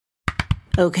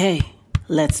Okay,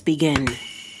 let's begin.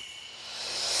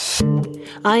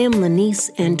 I am Lanice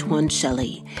Antoine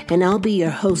Shelley, and I'll be your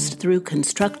host through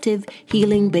constructive,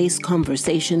 healing-based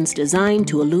conversations designed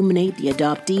to illuminate the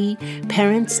adoptee,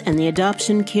 parents, and the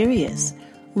adoption curious.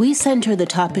 We center the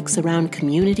topics around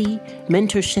community,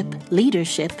 mentorship,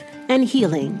 leadership, and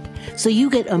healing, so you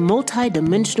get a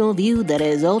multi-dimensional view that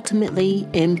is ultimately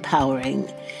empowering.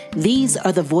 These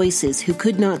are the voices who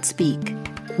could not speak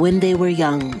when they were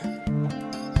young.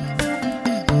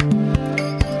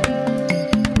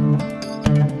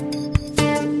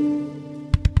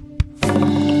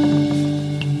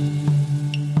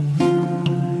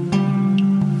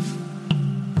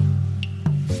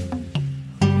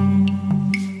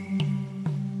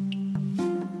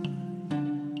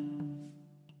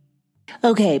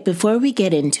 Okay, before we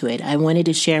get into it, I wanted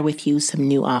to share with you some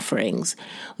new offerings.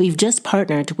 We've just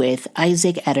partnered with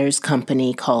Isaac Etter's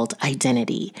company called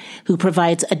Identity, who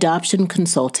provides adoption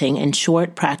consulting and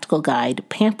short practical guide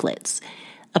pamphlets,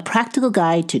 a practical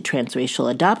guide to transracial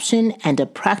adoption, and a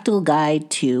practical guide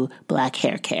to Black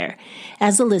hair care.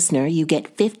 As a listener, you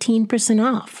get 15%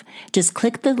 off. Just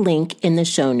click the link in the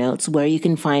show notes where you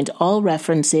can find all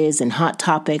references and hot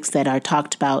topics that are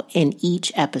talked about in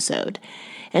each episode.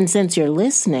 And since you're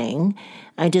listening,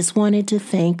 I just wanted to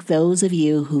thank those of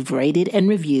you who've rated and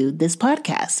reviewed this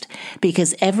podcast,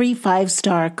 because every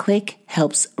 5-star click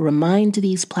helps remind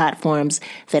these platforms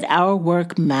that our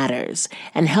work matters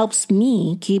and helps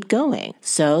me keep going.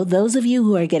 So those of you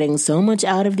who are getting so much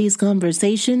out of these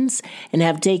conversations and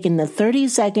have taken the 30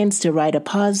 seconds to write a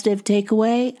positive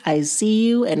takeaway, I see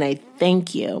you and I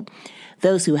thank you.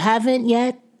 Those who haven't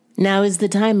yet, now is the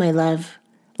time, my love.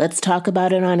 Let's talk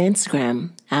about it on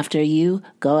Instagram after you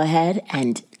go ahead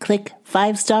and click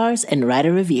 5 stars and write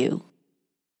a review.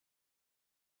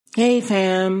 Hey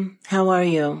fam, how are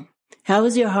you? How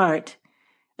is your heart?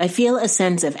 I feel a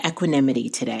sense of equanimity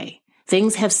today.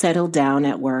 Things have settled down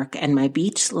at work and my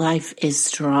beach life is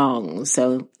strong,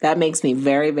 so that makes me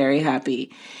very, very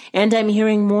happy. And I'm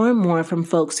hearing more and more from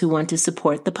folks who want to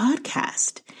support the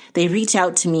podcast. They reach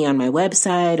out to me on my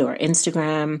website or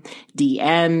Instagram,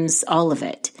 DMs, all of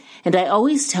it. And I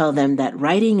always tell them that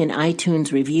writing an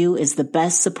iTunes review is the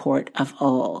best support of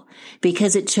all,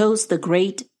 because it shows the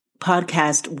great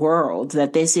podcast world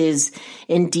that this is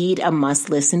indeed a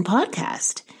must-listen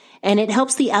podcast. And it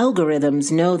helps the algorithms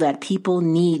know that people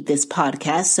need this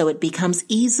podcast so it becomes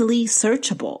easily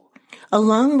searchable.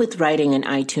 Along with writing an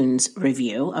iTunes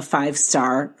review, a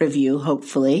 5-star review,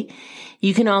 hopefully,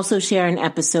 you can also share an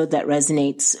episode that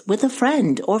resonates with a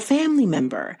friend or family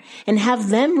member and have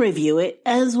them review it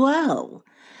as well.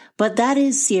 But that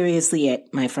is seriously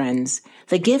it, my friends.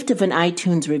 The gift of an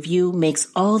iTunes review makes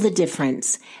all the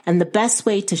difference and the best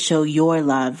way to show your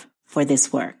love for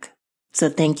this work. So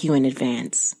thank you in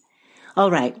advance.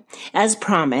 All right. As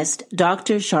promised,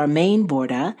 Dr. Charmaine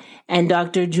Borda and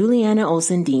Dr. Juliana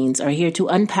Olsen-Deans are here to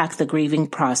unpack the grieving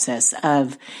process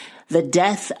of the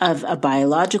death of a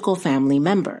biological family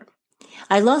member.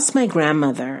 I lost my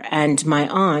grandmother, and my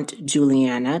aunt,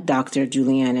 Juliana, Dr.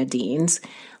 Juliana Deans,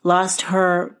 lost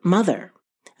her mother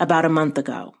about a month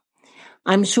ago.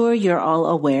 I'm sure you're all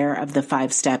aware of the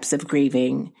 5 steps of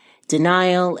grieving: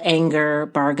 denial, anger,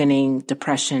 bargaining,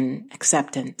 depression,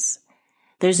 acceptance.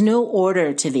 There's no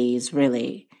order to these,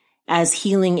 really, as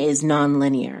healing is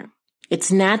nonlinear.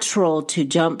 It's natural to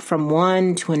jump from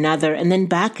one to another and then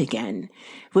back again,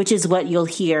 which is what you'll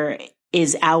hear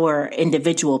is our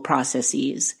individual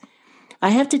processes. I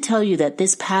have to tell you that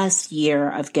this past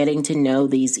year of getting to know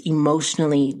these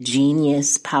emotionally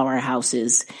genius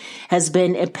powerhouses has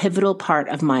been a pivotal part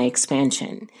of my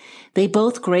expansion. They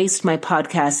both graced my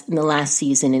podcast in the last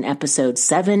season in episodes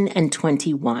 7 and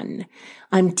 21.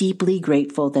 I'm deeply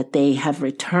grateful that they have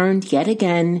returned yet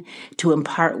again to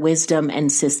impart wisdom and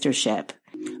sistership.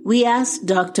 We asked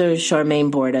Dr.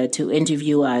 Charmaine Borda to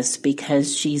interview us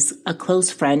because she's a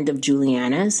close friend of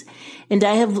Juliana's, and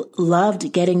I have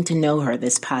loved getting to know her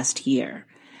this past year.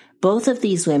 Both of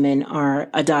these women are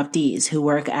adoptees who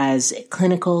work as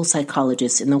clinical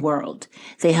psychologists in the world.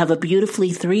 They have a beautifully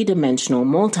 3-dimensional,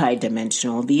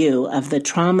 multi-dimensional view of the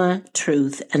trauma,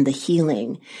 truth, and the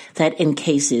healing that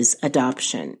encases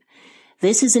adoption.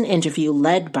 This is an interview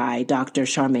led by Dr.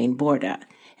 Charmaine Borda,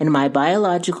 and my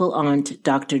biological aunt,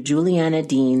 Dr. Juliana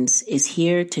Deans, is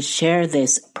here to share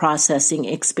this processing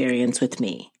experience with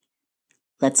me.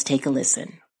 Let's take a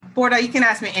listen. Borda, you can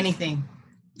ask me anything.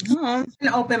 Oh, An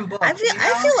open book. I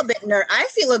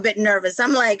feel a bit nervous.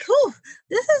 I'm like, whew,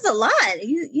 this is a lot.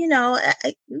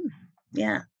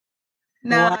 Yeah.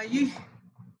 No,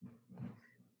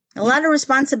 a lot of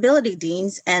responsibility,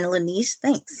 Deans and Lanice.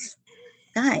 Thanks.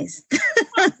 guys.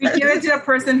 We give it to a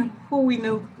person who we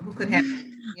knew who could handle it,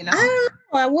 you know? I don't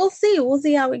know. We'll see. We'll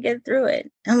see how we get through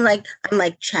it. I'm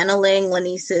like channeling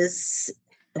Lanice's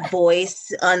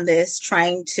voice on this,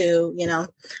 trying to, I'm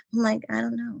like, I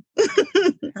don't know.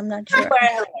 I'm not sure. You are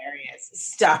hilarious.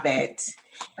 Stop it.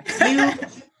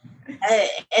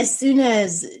 As soon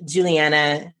as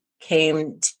Juliana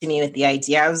came to me with the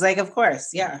idea, I was like, of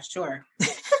course. Yeah, sure.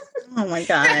 Oh my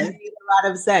God. It made a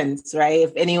lot of sense, right?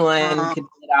 If anyone could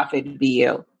pull it off, it'd be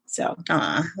you. So,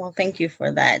 well, thank you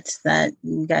for that. That,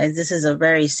 you guys, this is a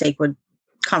very sacred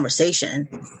conversation.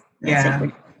 Yeah.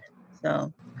 Sacred.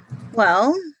 So,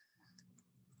 well,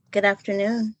 good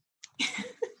afternoon.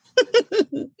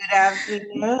 Good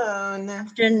afternoon.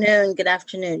 Good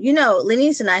afternoon.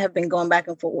 Lenice and I have been going back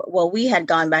and forth. Well, we had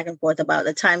gone back and forth about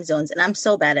the time zones, and I'm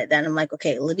so bad at that. I'm like,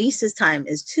 okay, Lenice's time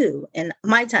is 2, and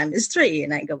my time is 3,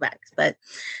 and I go back. But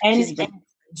and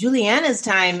Juliana's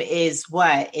time is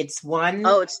what? It's 1.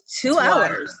 Oh, it's 2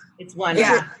 hours. It's 1.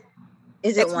 Yeah.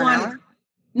 Is it 1 hour?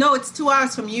 No, it's 2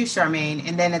 hours from you, Charmaine,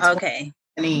 and then it's okay.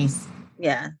 Denise.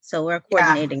 Yeah, so we're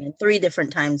coordinating in 3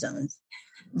 different time zones.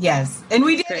 Yes, and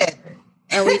we did it.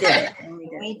 And we did it.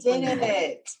 We did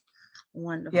it.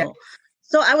 Wonderful. Yeah.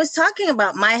 So I was talking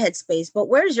about my headspace, but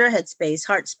where's your headspace,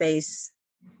 heart space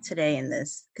today in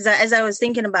this? Because as I was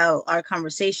thinking about our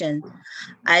conversation,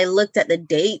 I looked at the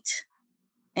date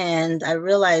and I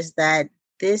realized that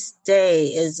this day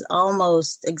is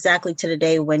almost exactly to the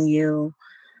day when you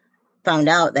found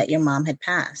out that your mom had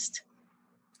passed.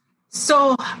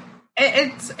 So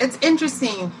it's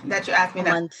interesting that you asked me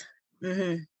that. Month.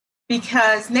 Mm-hmm.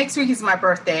 Because next week is my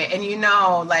birthday, and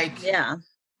yeah,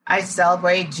 I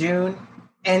celebrate June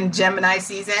and Gemini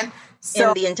season. So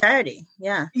in the entirety,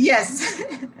 yeah. Yes.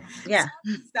 Yeah. So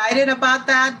I'm excited about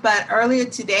that. But earlier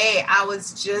today, I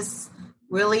was just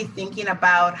really thinking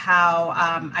about how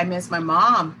I miss my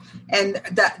mom. And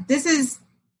this is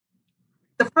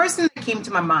the first thing that came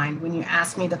to my mind when you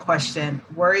asked me the question,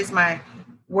 where's my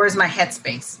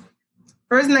headspace?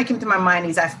 First thing that came to my mind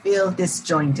is I feel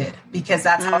disjointed because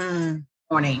that's how I'm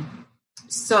morning.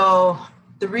 So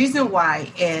the reason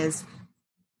why is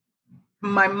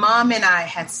my mom and I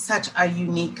had such a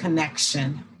unique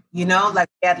connection, we had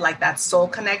that soul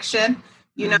connection,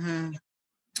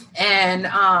 and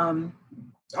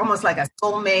almost like a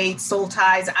soulmate, soul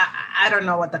ties. I don't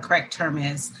know what the correct term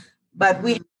is, but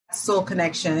we had a soul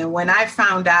connection. And when I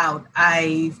found out,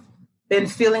 I've been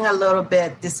feeling a little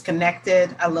bit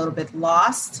disconnected, a little bit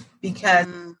lost because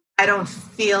I only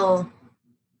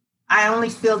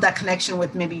feel that connection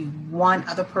with maybe one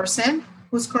other person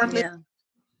who's currently,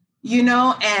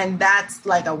 and that's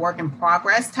like a work in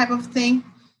progress type of thing.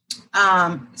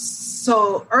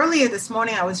 So earlier this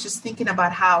morning, I was just thinking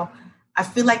about how I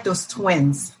feel like those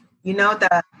twins, when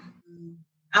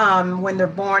they're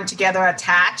born together,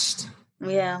 attached.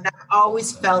 Yeah. I've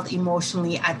always felt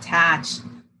emotionally attached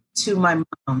to my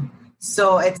mom.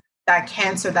 So it's that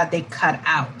cancer that they cut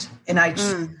out. And I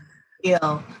just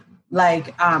feel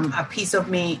like a piece of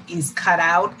me is cut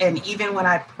out. And even when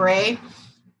I pray,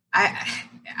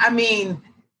 I mean,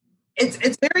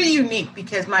 it's very unique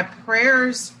because my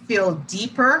prayers feel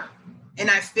deeper.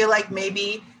 And I feel like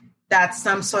maybe that's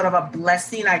some sort of a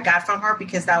blessing I got from her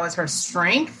because that was her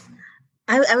strength.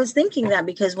 I was thinking that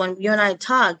because when you and I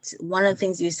talked, one of the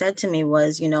things you said to me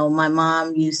was, my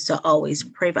mom used to always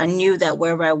pray. I knew that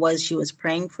wherever I was, she was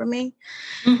praying for me.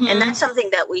 Mm-hmm. And that's something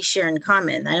that we share in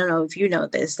common. I don't know if you know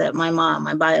this, that my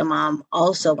bio mom,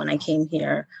 also when I came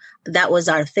here, that was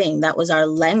our thing. That was our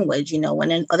language.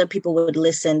 When other people would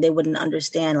listen, they wouldn't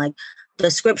understand like the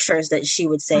scriptures that she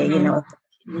would say,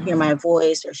 hear my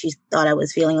voice, or she thought I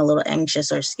was feeling a little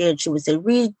anxious or scared, she would say,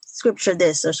 read scripture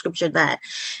this or scripture that.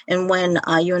 And when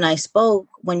you and I spoke,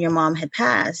 when your mom had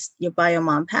passed, your bio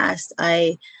mom passed,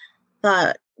 I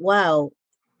thought, wow,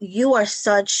 you are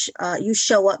you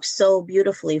show up so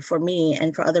beautifully for me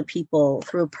and for other people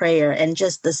through prayer and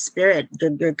just the spirit.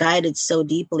 You're guided so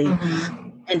deeply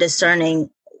and discerning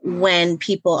when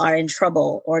people are in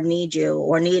trouble or need you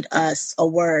or need us, a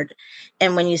word.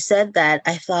 And when you said that,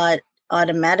 I thought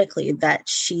automatically that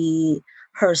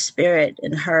her spirit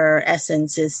and her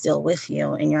essence is still with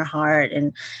you in your heart.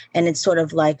 And it's sort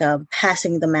of like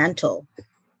passing the mantle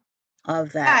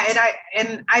of that. Yeah,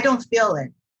 and I don't feel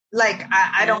it. Like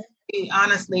I don't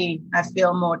honestly, I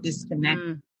feel more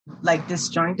disconnected, like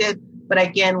disjointed. But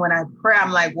again, when I pray,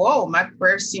 I'm like, whoa, my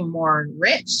prayers seem more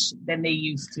rich than they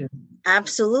used to.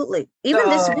 Absolutely. Even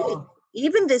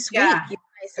this week.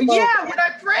 When I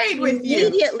prayed with you.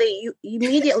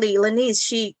 Immediately, Lanice,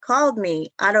 she called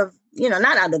me out of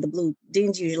not out of the blue.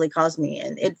 Dean's usually calls me,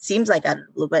 and it seems like out of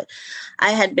the blue, but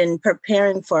I had been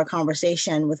preparing for a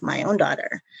conversation with my own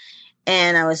daughter.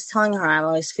 And I was telling her how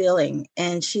I was feeling.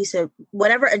 And she said,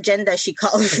 whatever agenda she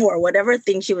called for, whatever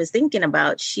thing she was thinking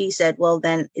about, she said, well,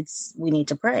 then we need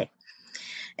to pray.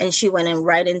 And she went in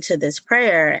right into this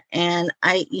prayer. And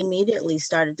I immediately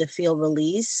started to feel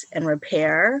release and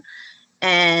repair.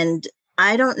 And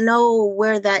I don't know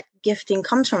where that gifting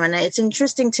comes from. And it's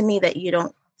interesting to me that you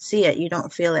don't see it. You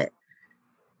don't feel it.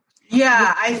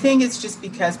 Yeah, I think it's just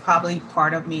because probably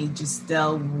part of me just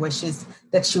still wishes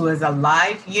that she was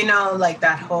alive, like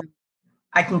that whole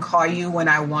I can call you when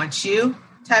I want you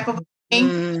type of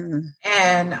thing.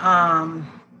 And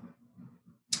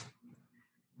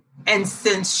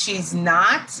since she's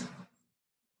not,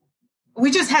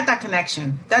 we just had that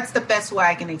connection. That's the best way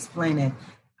I can explain it.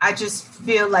 I just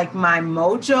feel like my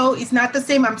mojo is not the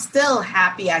same. I'm still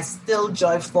happy. I'm still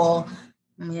joyful.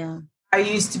 Yeah. I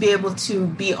used to be able to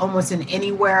be almost in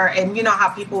anywhere. And you know how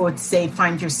people would say,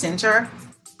 find your center?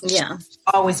 Yeah.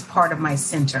 Always part of my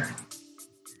center.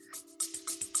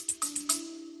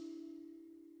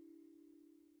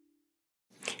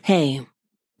 Hey,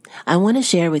 I want to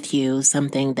share with you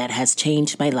something that has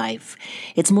changed my life.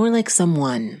 It's more like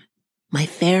someone, my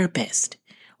therapist.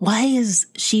 Why is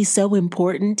she so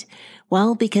important?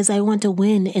 Well, because I want to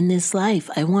win in this life.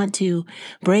 I want to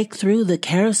break through the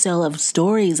carousel of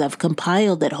stories I've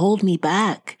compiled that hold me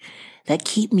back, that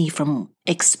keep me from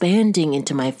expanding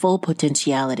into my full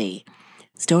potentiality.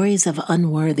 Stories of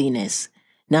unworthiness,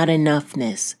 not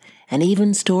enoughness, and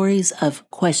even stories of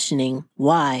questioning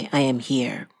why I am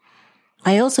here.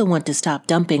 I also want to stop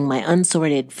dumping my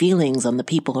unsorted feelings on the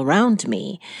people around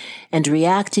me and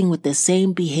reacting with the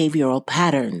same behavioral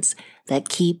patterns that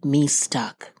keep me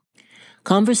stuck.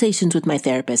 Conversations with my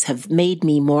therapist have made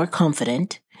me more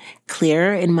confident,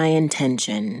 clearer in my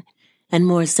intention, and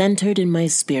more centered in my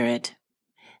spirit.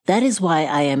 That is why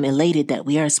I am elated that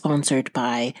we are sponsored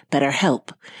by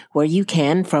BetterHelp, where you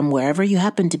can, from wherever you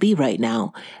happen to be right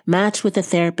now, match with a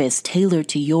therapist tailored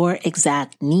to your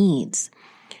exact needs.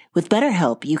 With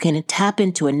BetterHelp, you can tap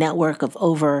into a network of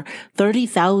over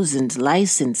 30,000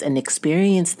 licensed and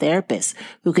experienced therapists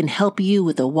who can help you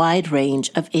with a wide range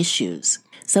of issues.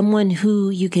 Someone who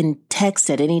you can text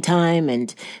at any time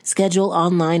and schedule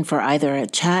online for either a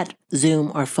chat,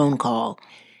 Zoom, or phone call.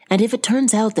 And if it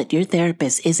turns out that your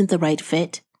therapist isn't the right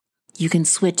fit, you can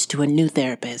switch to a new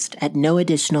therapist at no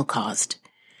additional cost.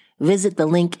 Visit the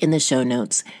link in the show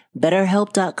notes,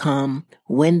 betterhelp.com,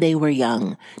 when they were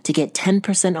young, to get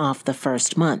 10% off the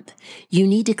first month. You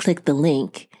need to click the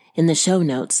link in the show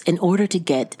notes in order to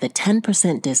get the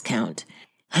 10% discount.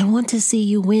 I want to see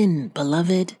you win,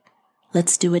 beloved.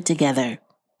 Let's do it together.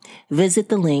 Visit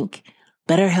the link,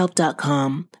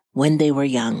 betterhelp.com, when they were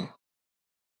young.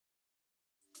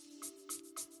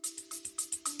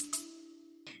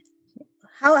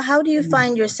 How do you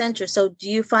find your center? So do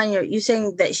you find you're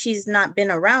saying that she's not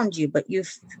been around you, but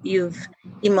you've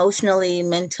emotionally,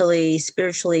 mentally,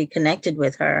 spiritually connected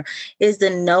with her. Is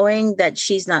the knowing that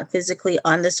she's not physically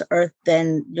on this earth,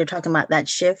 then you're talking about that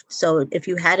shift? So if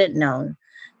you hadn't known,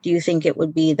 do you think it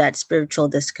would be that spiritual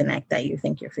disconnect that you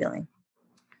think you're feeling?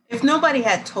 If nobody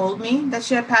had told me that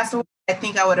she had passed away, I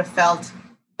think I would have felt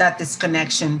that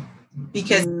disconnection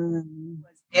because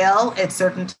ill at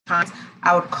certain times.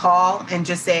 I would call and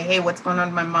just say, hey, what's going on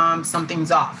with my mom?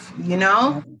 Something's off,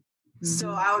 Mm-hmm.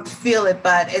 So I would feel it,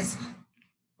 but it's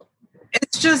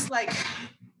just like,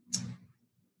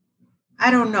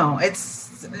 I don't know.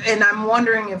 And I'm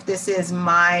wondering if this is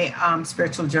my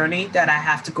spiritual journey that I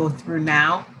have to go through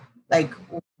now. Like,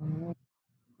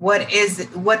 what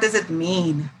does it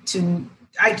mean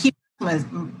I keep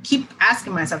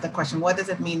asking myself the question, what does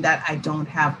it mean that I don't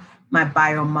have my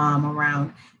bio mom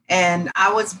around? And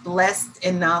I was blessed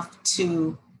enough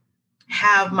to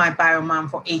have my bio mom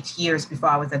for 8 years before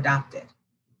I was adopted.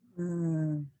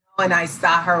 And I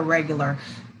saw her regularly,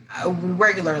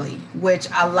 which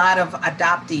a lot of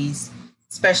adoptees,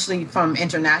 especially from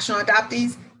international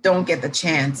adoptees, don't get the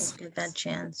chance.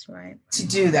 Right. To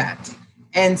do that.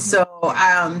 And so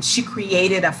she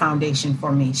created a foundation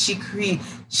for me. She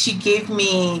gave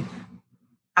me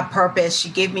a purpose. She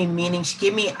gave me meaning. She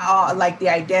gave me all, like, the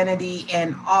identity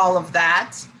and all of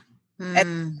that.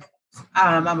 And,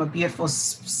 I'm a beautiful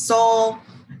soul.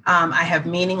 I have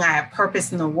meaning. I have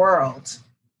purpose in the world.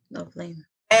 Lovely.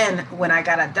 And when I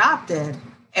got adopted,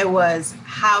 it was,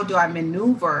 how do I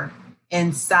maneuver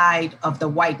inside of the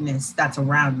whiteness that's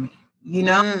around me,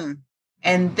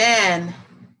 And then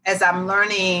as I'm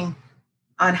learning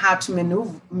on how to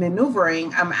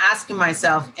maneuvering, I'm asking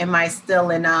myself, am I still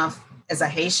enough as a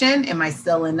Haitian? Am I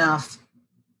still enough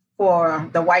for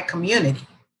the white community,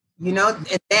 you know,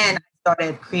 and then I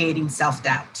started creating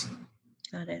self-doubt.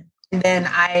 Got it. And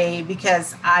then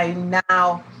because I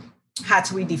now had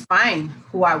to redefine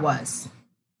who I was.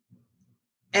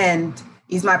 And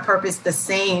is my purpose the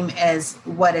same as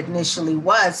what it initially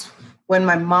was when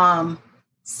my mom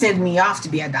sent me off to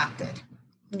be adopted?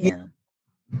 Yeah.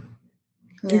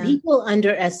 And people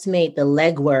underestimate the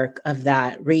legwork of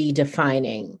that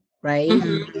redefining, right?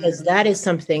 Mm-hmm. Because that is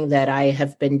something that I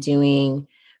have been doing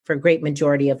for a great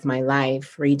majority of my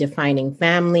life, redefining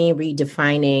family,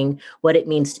 redefining what it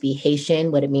means to be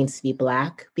Haitian, what it means to be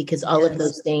Black, because all of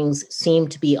those things seem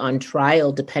to be on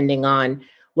trial depending on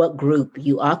what group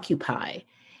you occupy.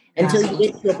 Until you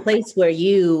get to a place where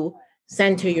you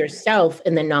center yourself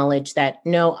in the knowledge that,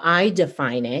 no, I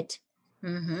define it.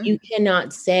 Mm-hmm. You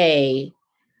cannot say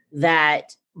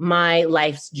that my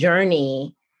life's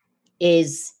journey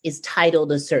is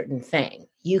titled a certain thing.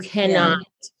 You cannot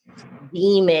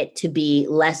deem it to be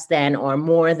less than or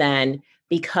more than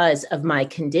because of my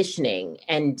conditioning.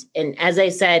 And as I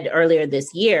said earlier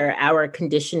this year, our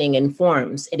conditioning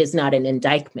informs. It is not an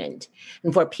indictment.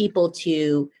 And for people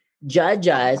to judge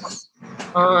us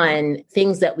on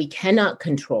things that we cannot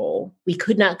control, we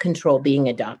could not control being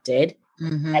adopted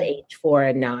at age 4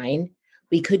 and 9.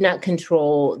 We could not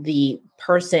control the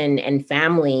person and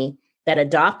family that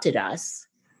adopted us.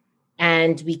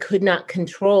 And we could not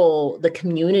control the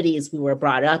communities we were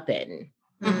brought up in.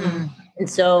 Mm-hmm. And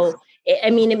so,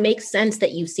 I mean, it makes sense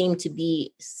that you seem to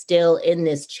be still in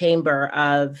this chamber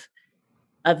of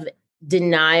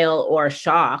denial or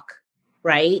shock,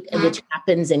 right? Mm-hmm. Which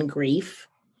happens in grief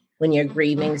when you're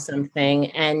grieving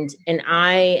something. And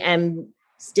I am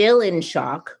still in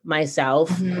shock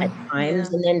myself at times.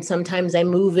 And then sometimes I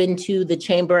move into the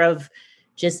chamber of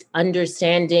just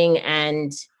understanding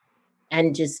and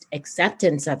just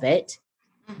acceptance of it.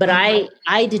 But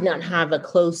I did not have a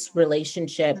close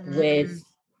relationship with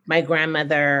my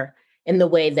grandmother in the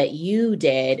way that you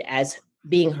did as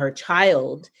being her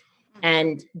child.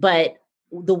 But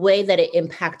the way that it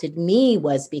impacted me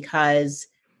was because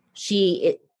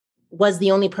she was the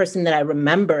only person that I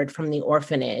remembered from the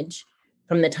orphanage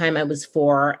from the time I was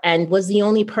 4, and was the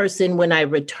only person when I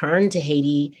returned to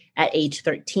Haiti at age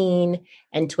 13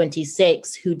 and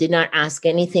 26 who did not ask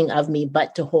anything of me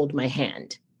but to hold my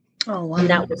hand. Oh, wow. And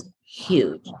that was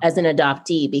huge as an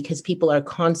adoptee, because people are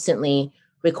constantly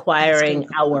requiring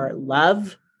our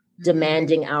love,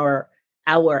 demanding our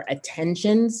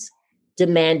attentions,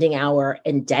 demanding our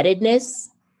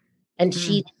indebtedness. And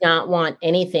she did not want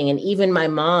anything. And even my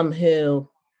mom, who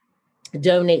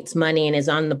donates money and is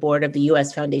on the board of the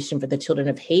U.S. Foundation for the Children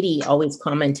of Haiti, always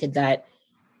commented that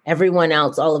everyone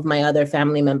else, all of my other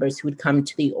family members who would come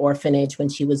to the orphanage when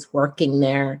she was working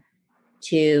there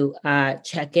to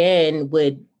check in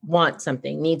would want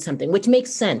something, need something, which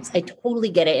makes sense. I totally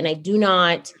get it. And I do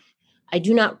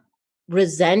not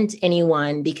resent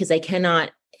anyone, because I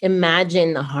cannot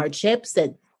imagine the hardships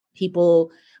that people,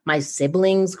 my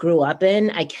siblings, grew up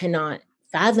in. I cannot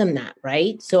fathom that,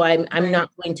 right? So I'm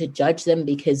not going to judge them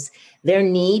because their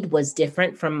need was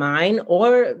different from mine,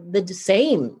 or the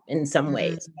same in some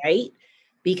ways, right?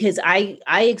 Because I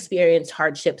experienced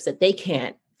hardships that they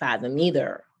can't fathom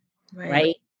either,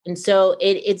 right? And so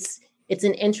it's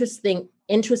an interesting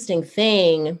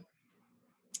thing,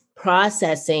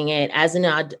 processing it as an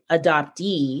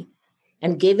adoptee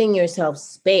and giving yourself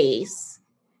space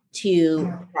to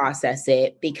process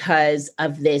it, because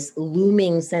of this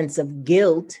looming sense of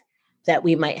guilt that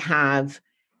we might have,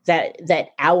 that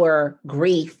our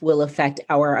grief will affect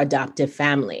our adoptive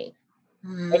family.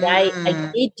 And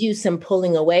I did do some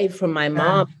pulling away from my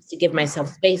mom to give myself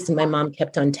space. And my mom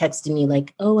kept on texting me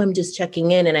like, "Oh, I'm just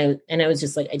checking in." And I was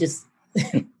just like, I just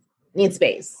need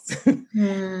space. I'm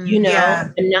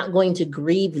not going to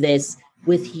grieve this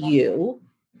with you.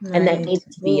 And that needs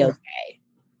to be okay.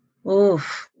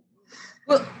 Oof.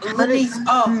 Well, I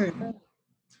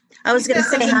was going to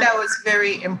say something that was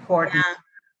very important. Yeah.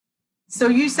 So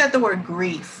you said the word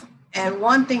grief, and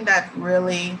one thing that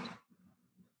really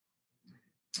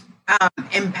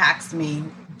impacts me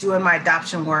doing my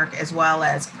adoption work as well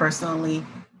as personally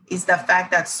is the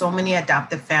fact that so many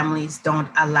adoptive families don't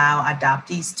allow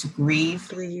adoptees to grieve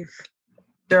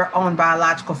their own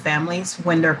biological families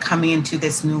when they're coming into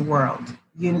this new world,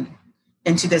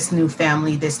 into this new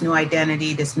family, this new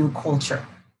identity, this new culture.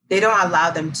 They don't allow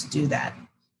them to do that.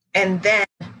 And then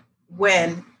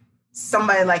when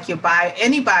somebody like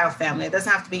any bio family, it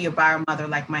doesn't have to be your bio mother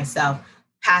like myself,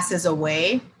 passes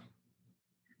away,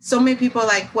 so many people are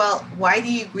like, well, why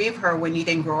do you grieve her when you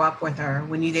didn't grow up with her,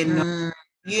 when you didn't know?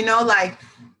 Like,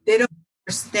 they don't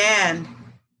understand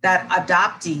that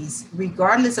adoptees,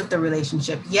 regardless of the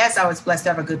relationship, yes, I was blessed to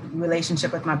have a good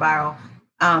relationship with my bio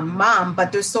mom,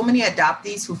 but there's so many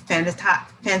adoptees who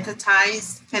fantasize,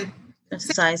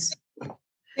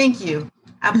 thank you,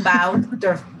 about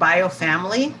their bio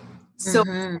family. So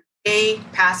they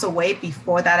pass away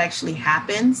before that actually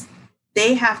happens.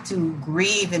 They have to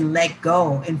grieve and let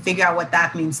go and figure out what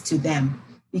that means to them.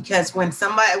 Because when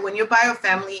your bio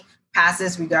family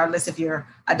passes, regardless if you're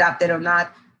adopted or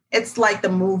not, it's like the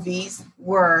movies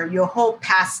where your whole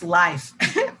past life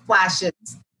flashes.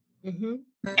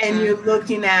 And you're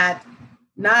looking at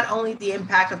not only the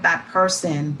impact of that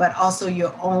person, but also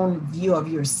your own view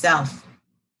of yourself.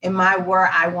 Am I where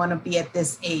I want to be at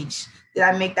this age? Did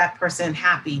I make that person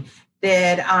happy?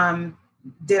 Did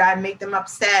I make them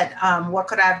upset? What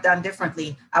could I have done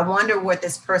differently? I wonder where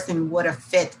this person would have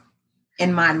fit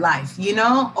in my life,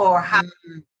 or how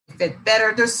fit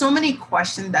better. There's so many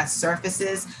questions that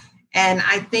surfaces. And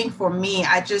I think for me,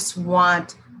 I just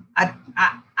want,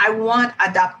 I want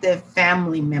adoptive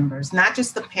family members, not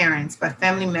just the parents, but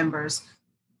family members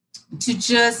to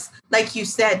just, like you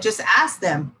said, just ask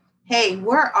them, hey,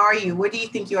 where are you? Where do you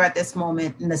think you're at this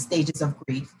moment in the stages of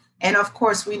grief? And of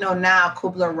course, we know now,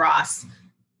 Kubler-Ross,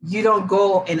 you don't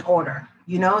go in order,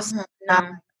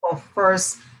 So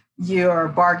first you're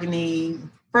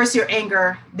bargaining, first your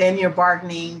anger, then you're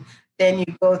bargaining, then you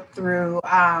go through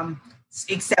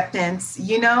acceptance,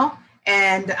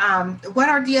 and what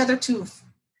are the other two?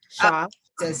 Shock.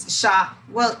 Shock.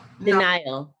 Well,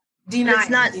 denial. Denial. It's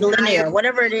not linear.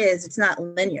 Whatever it is, it's not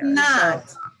linear. Not.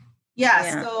 So.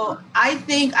 Yeah. So I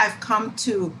think I've come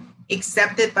to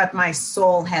accept it, but my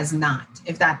soul has not,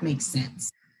 if that makes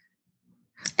sense.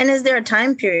 And is there a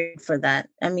time period for that?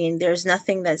 I mean, there's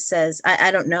nothing that says,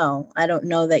 I don't know. I don't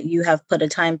know that you have put a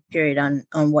time period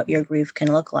on what your grief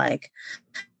can look like.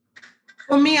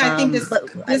 For me, I think this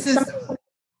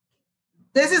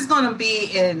is going to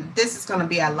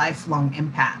be a lifelong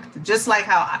impact, just like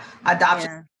how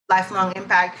adoption lifelong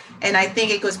impact. And I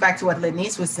think it goes back to what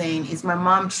Lenice was saying, is my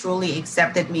mom truly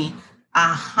accepted me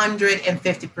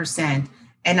 150%.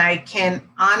 And I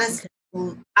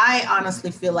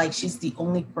honestly feel like she's the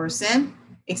only person,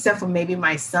 except for maybe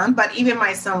my son. But even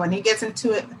my son, when he gets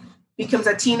into it, becomes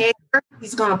a teenager,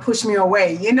 he's going to push me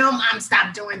away. Mom,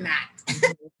 stop doing that.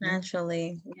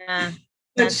 Naturally. Yeah.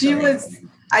 But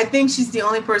I think she's the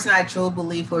only person I truly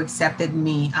believe who accepted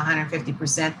me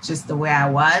 150%, just the way I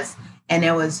was. And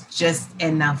it was just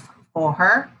enough for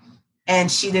her.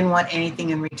 And she didn't want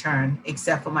anything in return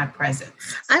except for my presence.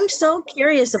 I'm so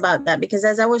curious about that, because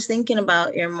as I was thinking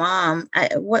about your mom,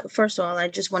 first of all, I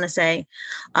just want to say,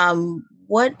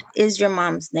 what is your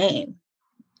mom's name?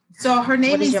 So her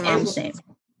name is your mom's name?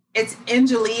 It's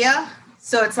Angelia.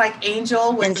 So it's like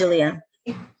angel with Angelia.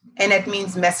 And it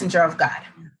means messenger of God.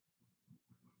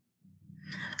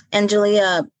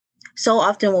 Angelia, so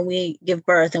often when we give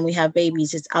birth and we have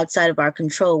babies, it's outside of our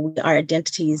control. Our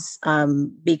identities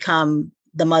become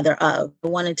the mother of. I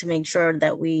wanted to make sure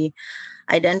that we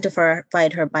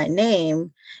identified her by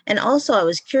name. And also I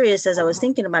was curious, as I was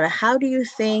thinking about it, how do you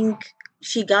think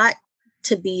she got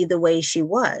to be the way she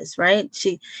was, right?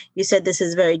 You said this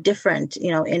is very different,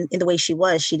 in the way she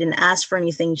was. She didn't ask for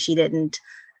anything. She didn't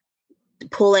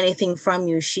pull anything from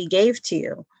you. She gave to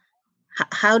you.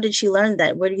 How did she learn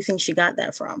that? Where do you think she got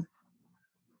that from?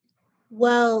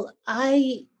 Well,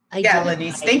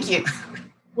 Lenice, thank you.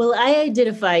 Well, I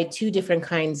identify two different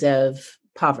kinds of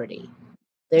poverty.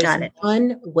 There's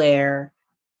one where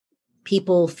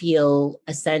people feel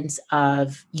a sense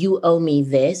of, you owe me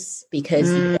this because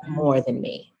you have more than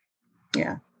me.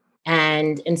 Yeah.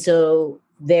 And so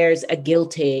there's a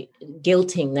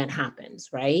guilting that happens,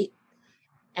 right?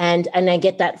 And I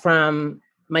get that from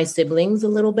my siblings a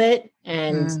little bit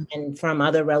and from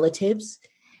other relatives.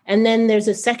 And then there's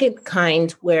a second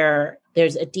kind where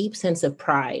there's a deep sense of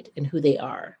pride in who they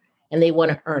are and they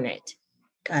want to earn it.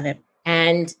 Got it.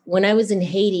 And when I was in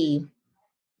Haiti,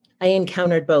 I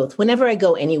encountered both. Whenever I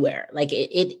go anywhere, like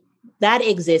that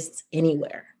exists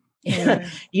anywhere,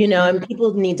 and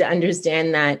people need to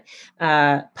understand that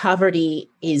poverty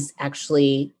is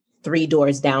actually 3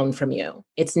 doors down from you.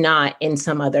 It's not in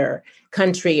some other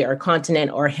country or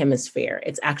continent or hemisphere.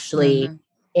 It's actually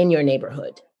in your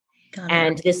neighborhood.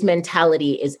 And this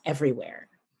mentality is everywhere.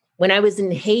 When I was in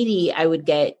Haiti, I would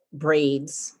get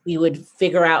braids. We would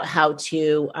figure out how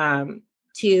to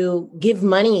give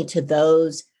money to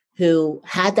those who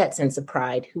had that sense of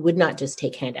pride, who would not just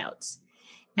take handouts.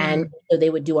 And so they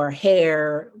would do our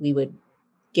hair. We would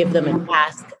give them a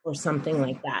mask or something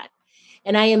like that.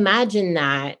 And I imagine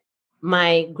that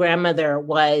my grandmother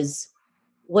was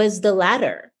the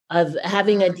latter of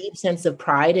having a deep sense of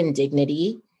pride and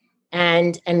dignity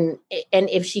and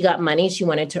if she got money, she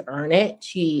wanted to earn it.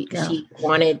 She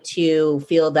wanted to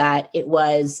feel that it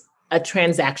was a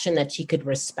transaction that she could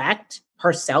respect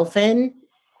herself in.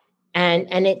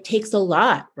 And it takes a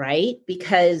lot, right?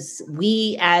 Because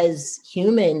we as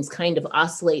humans kind of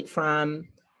oscillate from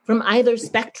either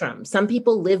spectrum. Some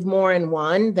people live more in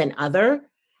one than other,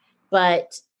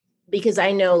 but because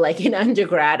I know, like in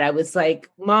undergrad, I was like,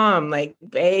 Mom, like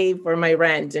pay for my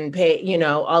rent and pay,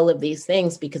 all of these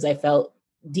things because I felt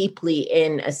deeply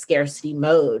in a scarcity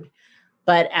mode.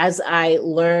 But as I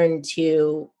learned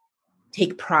to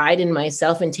take pride in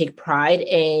myself and take pride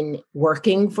in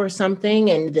working for something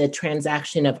and the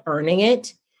transaction of earning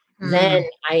it, then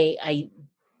I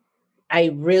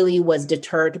really was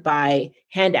deterred by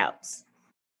handouts.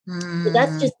 So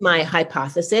that's just my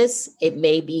hypothesis. It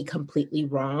may be completely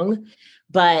wrong,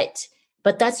 but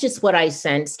that's just what I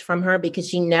sensed from her, because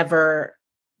she never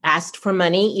asked for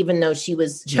money, even though she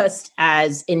was just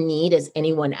as in need as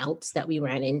anyone else that we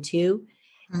ran into.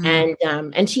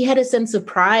 And she had a sense of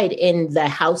pride in the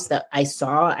house that I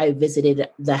saw. I visited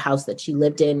the house that she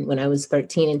lived in when I was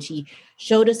 13, and she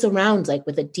showed us around like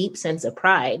with a deep sense of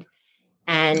pride.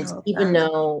 And even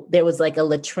though there was like a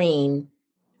latrine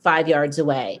 5 yards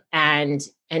away, and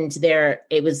there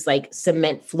it was like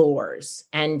cement floors,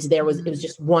 and it was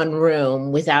just one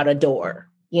room without a door,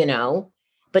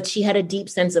 but she had a deep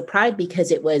sense of pride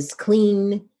because it was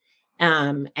clean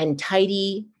and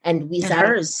tidy, and we sat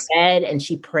on bed and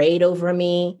she prayed over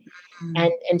me,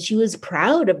 and she was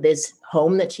proud of this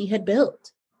home that she had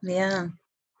built. Yeah,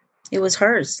 it was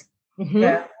hers.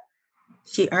 Yeah,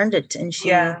 she earned it and she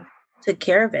took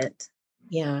care of it.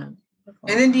 Yeah.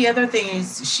 And then the other thing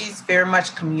is she's very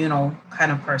much communal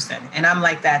kind of person. And I'm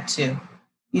like that too,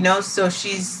 so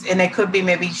and it could be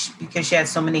maybe because she had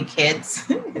so many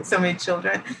kids, so many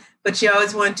children, but she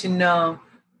always wanted to know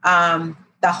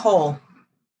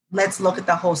let's look at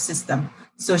the whole system.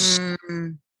 So she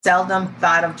seldom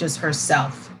thought of just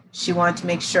herself. She wanted to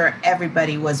make sure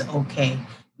everybody was okay,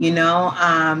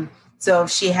 so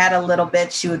if she had a little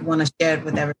bit, she would want to share it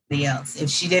with everybody else. If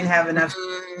she didn't have enough,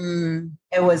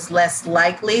 it was less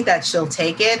likely that she'll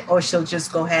take it, or she'll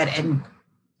just go ahead and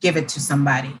give it to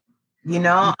somebody,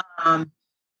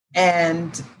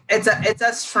 and it's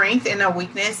a strength and a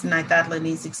weakness. And I thought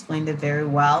Lenise explained it very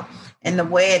well. And the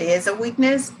way it is a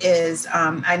weakness is,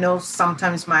 I know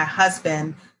sometimes my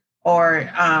husband or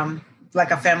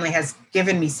like a family has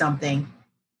given me something,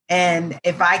 and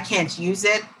if I can't use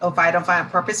it, or if I don't find a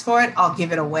purpose for it, I'll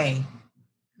give it away.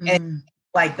 And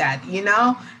like that, he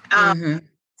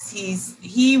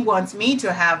wants me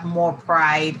to have more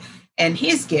pride in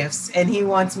his gifts, and he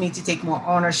wants me to take more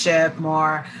ownership,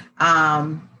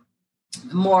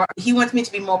 he wants me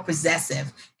to be more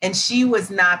possessive, and she was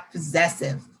not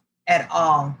possessive at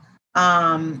all.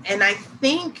 And I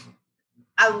think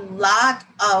a lot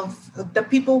of the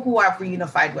people who I've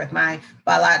reunified with, my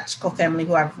biological family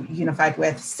who I've reunified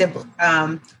with,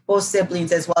 both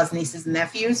siblings as well as nieces and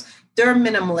nephews, they're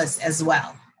minimalists as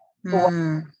well.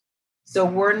 So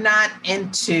we're not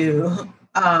into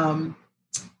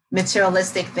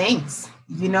materialistic things.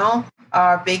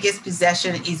 Our biggest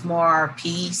possession is more our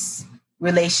peace,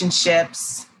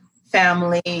 relationships,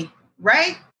 family,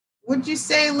 right? Would you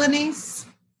say, Lenise?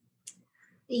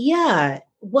 Yeah.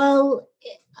 Well,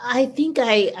 I think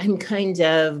I'm kind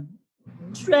of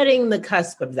treading the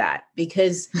cusp of that,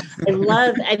 because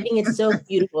I think it's so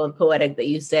beautiful and poetic that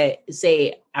you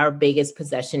say our biggest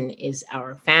possession is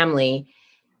our family.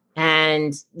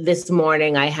 And this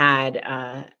morning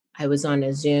I was on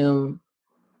a Zoom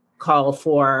call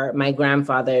for my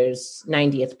grandfather's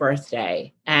 90th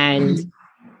birthday, and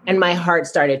my heart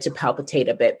started to palpitate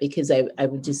a bit because I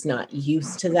was just not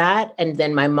used to that. And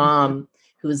then my mom,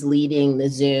 who was leading the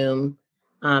Zoom,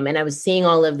 and I was seeing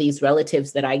all of these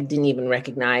relatives that I didn't even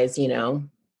recognize,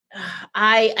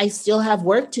 I still have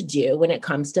work to do when it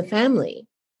comes to family.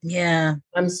 Yeah. It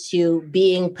comes to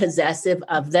being possessive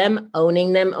of them,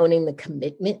 owning the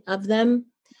commitment of them.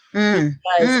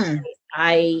 Because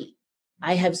I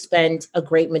have spent a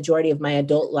great majority of my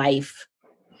adult life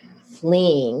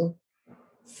fleeing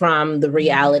from the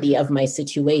reality of my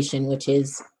situation, which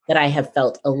is that I have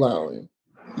felt alone.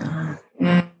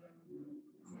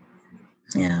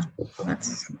 Yeah,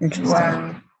 that's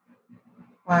interesting.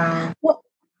 Wow. Well,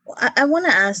 I want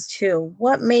to ask too,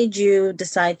 what made you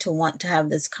decide to want to have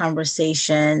this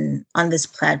conversation on this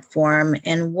platform,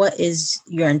 and what is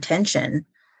your intention?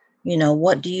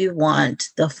 What do you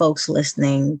want the folks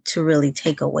listening to really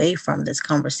take away from this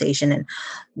conversation, and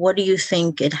what do you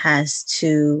think it has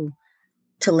to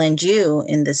lend you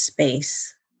in this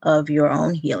space of your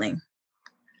own healing?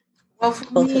 Well,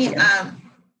 for me,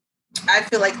 I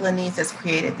feel like Lanice has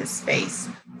created this space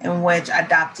in which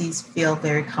adoptees feel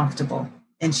very comfortable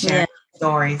in sharing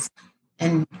stories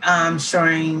and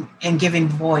showing and giving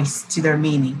voice to their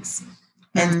meanings.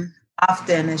 And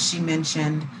often, as she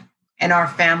mentioned, in our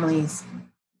families,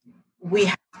 we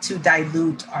have to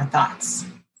dilute our thoughts,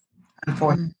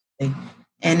 unfortunately.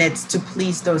 And it's to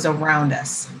please those around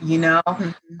us, you know?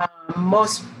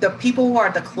 Most the people who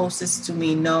are the closest to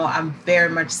me know I'm very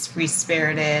much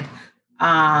free-spirited.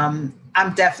 I'm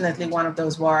definitely one of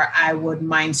those where I would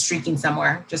mind streaking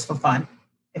somewhere just for fun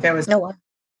if it was.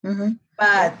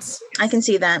 But I can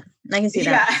see that.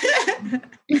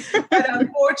 But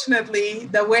unfortunately,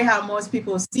 the way how most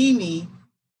people see me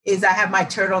is I have my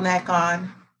turtleneck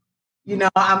on. You know,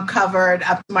 I'm covered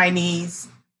up to my knees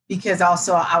because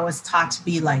also I was taught to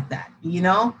be like that, you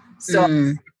know?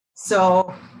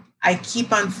 So I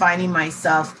keep on finding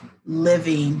myself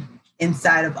living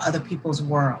inside of other people's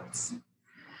worlds.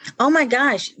 Oh my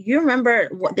gosh. You remember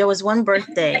there was one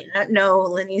birthday. I don't know,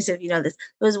 Lanice, if you know this.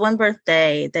 There was one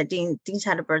birthday that Dean's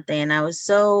had a birthday, and I was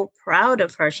so proud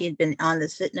of her. She had been on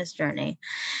this fitness journey,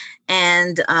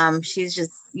 and she's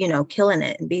just, you know, killing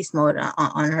it in beast mode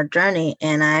on her journey.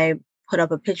 And I put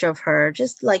up a picture of her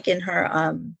just like in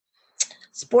her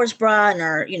sports bra, and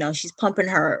her, you know, she's pumping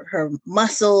her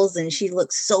muscles, and she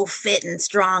looks so fit and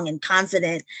strong and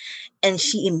confident. And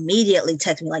she immediately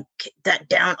texted me like, "Get that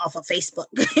down off of Facebook."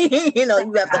 You know,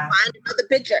 you have to find another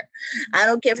picture. I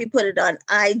don't care if you put it on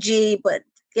IG, but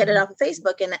get it off of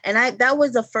Facebook. And I that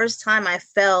was the first time I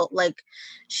felt like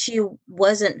she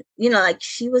wasn't, you know, like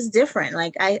she was different.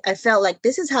 Like I felt like,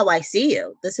 this is how I see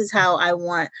you. This is how I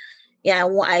want. Yeah,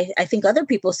 I think other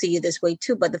people see you this way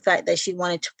too. But the fact that she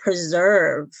wanted to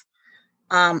preserve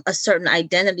a certain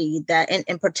identity that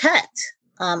and protect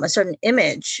a certain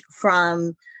image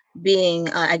from being,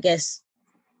 I guess,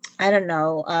 I don't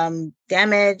know,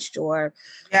 damaged or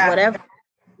whatever,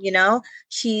 you know,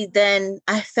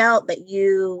 I felt that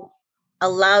you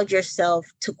allowed yourself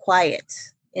to quiet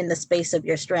in the space of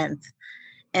your strength.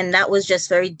 And that was just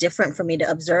very different for me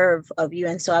to observe of you.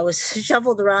 And so I was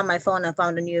shuffled around my phone. I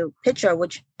found a new picture,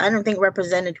 which I don't think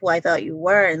represented who I thought you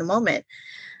were in the moment.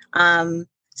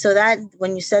 So that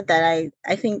when you said that,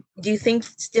 I think, do you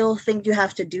still think you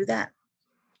have to do that?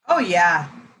 Oh, yeah.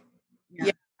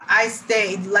 I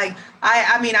stayed like,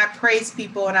 I mean, I praise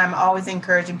people, and I'm always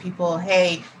encouraging people,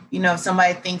 hey, you know, if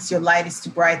somebody thinks your light is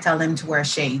too bright, tell them to wear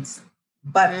shades.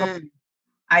 But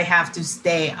I have to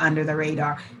stay under the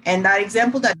radar. And that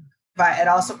example that it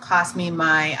also cost me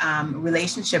my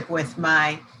relationship with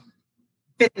my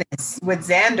fitness with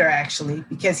Xander, actually,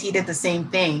 because he did the same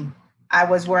thing. I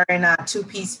was wearing a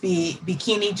two-piece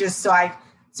bikini just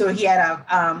so he had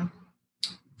a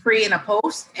pre and a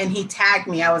post, and he tagged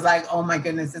me. I was like, oh my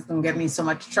goodness, this is gonna get me so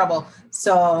much trouble.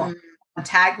 So I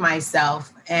tagged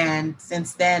myself, and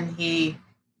since then he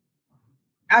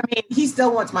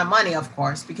still wants my money, of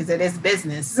course, because it is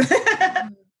business.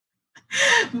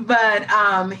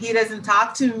 But he doesn't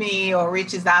talk to me or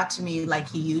reaches out to me like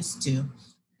he used to,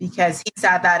 because he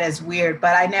saw that as weird.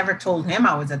 But I never told him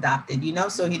I was adopted, you know,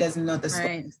 so he doesn't know the story.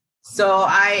 Right. So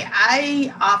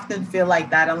I often feel like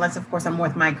that, unless, of course, I'm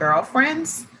with my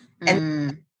girlfriends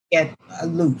and get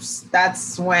loose.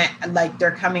 That's when, like,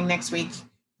 they're coming next week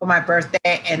for my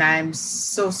birthday, and I'm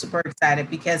so super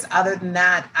excited, because other than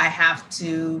that, I have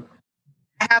to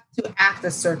act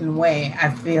a certain way. I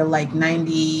feel like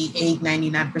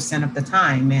 99% of the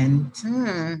time. And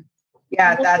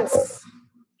that's.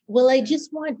 Well, I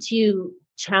just want to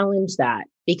challenge that,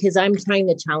 because I'm trying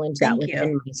to challenge that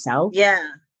within myself. Yeah.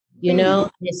 You know,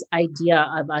 this idea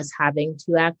of us having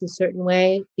to act a certain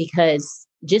way, because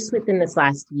just within this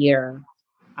last year,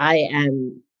 I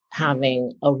am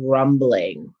having a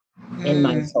rumbling in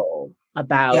my soul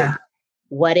about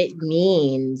what it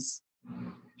means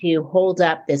to hold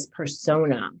up this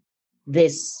persona,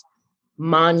 this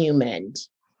monument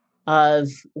of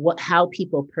how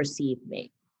people perceive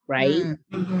me, right?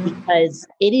 Because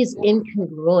it is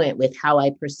incongruent with how I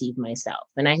perceive myself.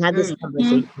 And I had this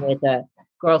conversation with a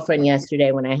girlfriend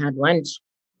yesterday when I had lunch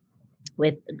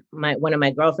with one of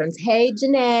my girlfriends. Hey,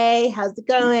 Janae, how's it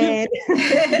going?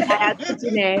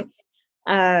 Janae.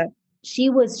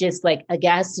 She was just like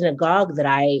aghast and agog that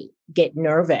I get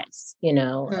nervous, you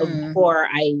know, before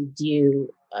I do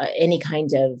any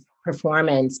kind of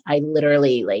performance. I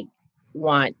literally like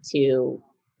want to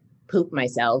poop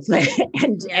myself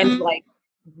and like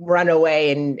run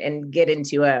away and get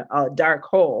into a dark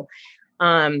hole.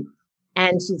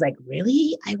 And she's like,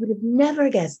 really? I would have never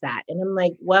guessed that. And I'm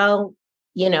like, well,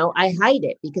 you know, I hide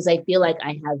it because I feel like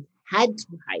I have had to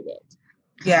hide it.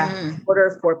 Yeah. In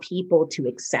order for people to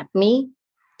accept me,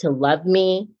 to love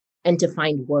me, and to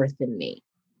find worth in me.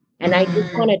 And I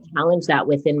just want to challenge that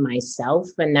within myself.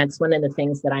 And that's one of the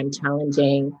things that I'm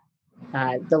challenging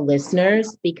the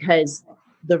listeners, because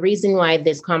the reason why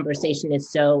this conversation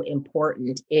is so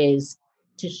important is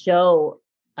to show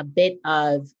a bit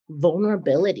of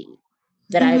vulnerability,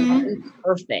 that I'm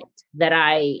imperfect, that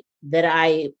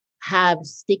I have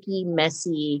sticky,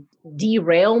 messy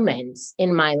derailments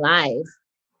in my life.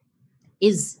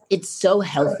 It's so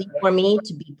healthy for me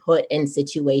to be put in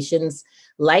situations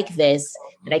like this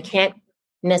that I can't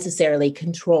necessarily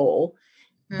control,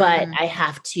 but I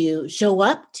have to show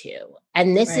up to.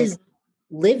 And this is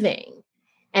living.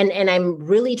 And I'm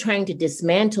really trying to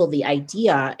dismantle the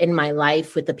idea in my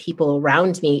life with the people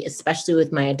around me, especially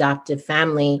with my adoptive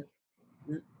family,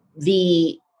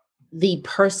 the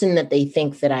person that they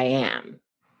think that I am,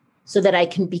 so that I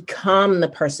can become the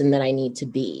person that I need to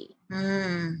be.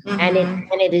 And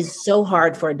it is so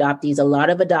hard for adoptees. A lot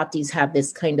of adoptees have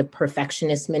this kind of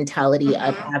perfectionist mentality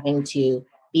of having to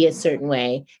be a certain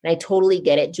way. And I totally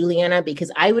get it, Juliana,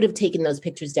 because I would have taken those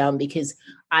pictures down because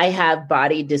I have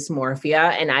body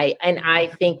dysmorphia, and I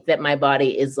think that my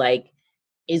body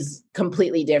is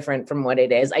completely different from what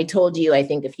it is. I told you, I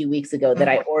think a few weeks ago, that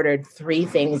I ordered 3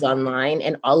 things online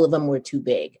and all of them were too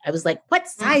big. I was like, what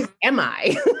size am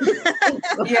I?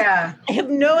 Yeah. I have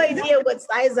no idea what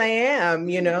size I am,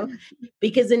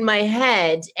 because in my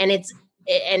head, and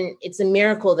it's a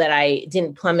miracle that I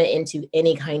didn't plummet into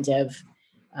any kind of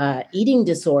eating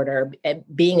disorder,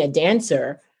 being a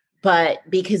dancer, but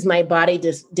because my body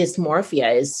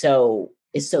dysmorphia is so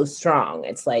strong.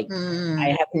 It's like,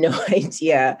 I have no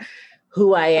idea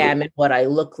who I am and what I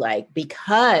look like,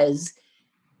 because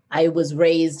I was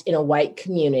raised in a white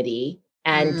community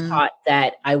and taught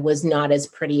that I was not as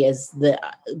pretty as the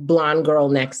blonde girl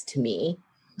next to me,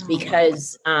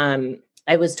 because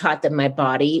I was taught that my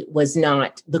body was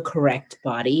not the correct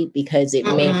body because it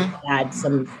may have had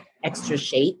some extra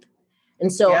shape.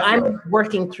 And so I'm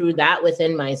working through that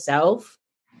within myself.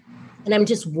 And I'm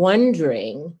just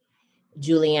wondering,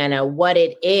 Juliana, what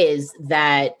it is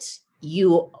that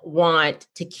you want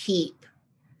to keep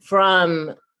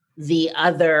from the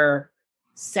other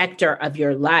sector of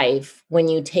your life when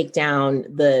you take down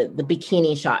the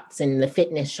bikini shots and the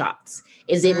fitness shots.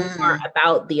 Is it more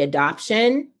about the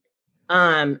adoption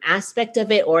aspect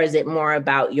of it, or is it more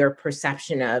about your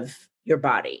perception of your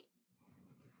body?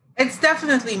 It's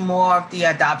definitely more of the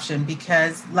adoption,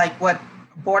 because like what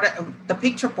the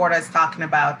picture Borda is talking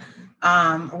about,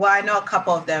 well, I know a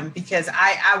couple of them because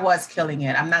I was killing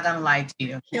it. I'm not gonna lie to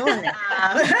you. Killing it.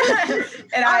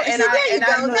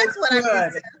 That's what I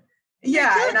mean.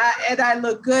 Yeah, and I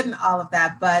look good in all of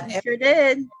that, but sure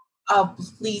did. Of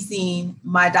pleasing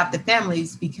my adopted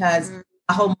families, because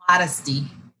the whole modesty.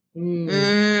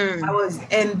 I was,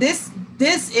 and this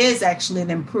is actually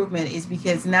an improvement, is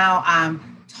because now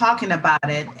I'm talking about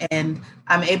it and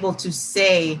I'm able to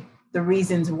say the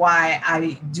reasons why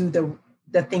I do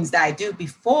the things that I do.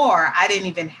 Before, I didn't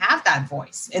even have that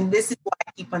voice. And this is why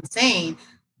I keep on saying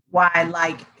why I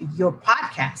like your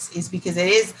podcast, is because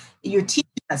you're teaching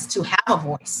us to have a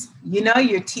voice.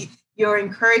 You're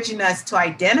encouraging us to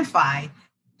identify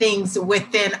things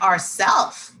within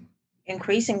ourselves.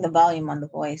 Increasing the volume on the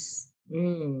voice.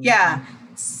 Yeah,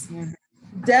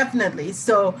 definitely.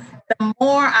 So the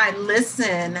more I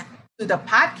listen to the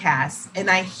podcast and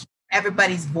I hear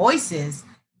everybody's voices,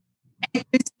 it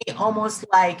gives me almost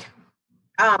like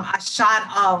a shot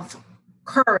of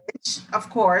courage, of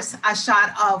course, a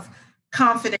shot of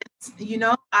confidence,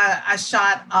 a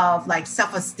shot of like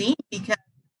self-esteem, because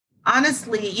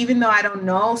honestly, even though I don't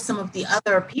know some of the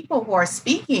other people who are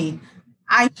speaking,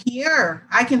 I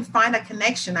can find a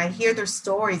connection. I hear their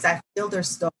stories. I feel their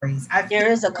stories. There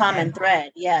is a common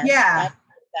thread. Yes. Yeah.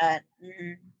 That.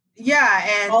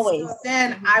 Yeah. And always. So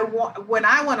then when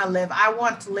I want to live, I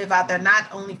want to live out there, not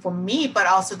only for me, but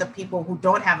also the people who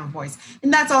don't have a voice.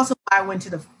 And that's also why I went to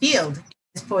the field,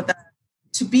 is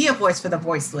to be a voice for the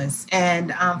voiceless,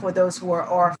 and for those who are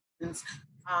orphans,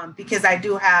 because I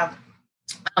do have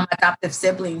adoptive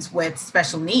siblings with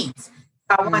special needs.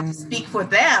 So I want to speak for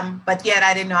them, but yet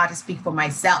I didn't know how to speak for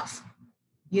myself.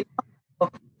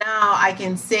 Now I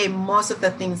can say most of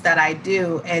the things that I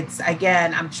do. It's,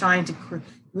 again, I'm trying to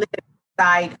live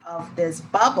inside of this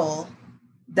bubble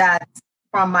that's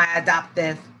from my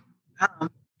adoptive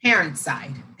parents'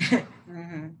 side.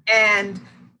 And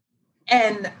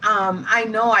I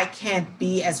know I can't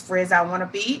be as free as I want to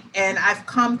be. And I've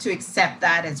come to accept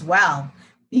that as well,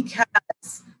 because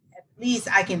at least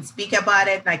I can speak about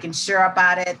it and I can share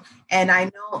about it. And I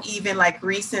know even like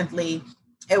recently,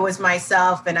 it was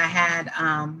myself and I had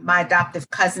my adoptive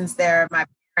cousins there, my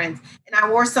parents, and I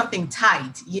wore something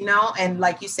tight, and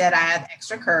like you said, I had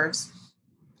extra curves,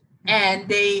 and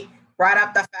they brought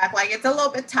up the fact like it's a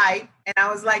little bit tight, and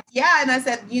I was like, yeah, and I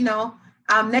said,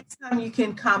 next time you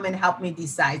can come and help me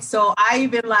decide. So I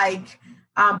even like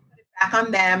put it back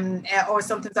on them, or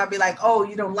sometimes I'll be like, oh,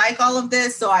 you don't like all of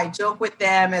this, so I joke with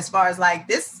them as far as like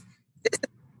this is good.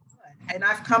 And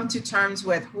I've come to terms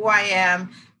with who I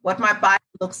am, what my body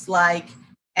looks like,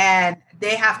 and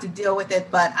they have to deal with it,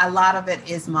 but a lot of it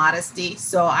is modesty.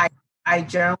 So I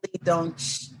generally don't.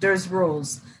 There's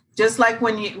rules, just like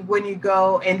when you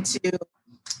go into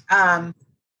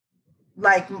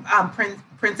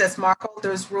Princess Markle.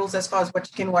 There's rules as far as what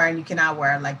you can wear and you cannot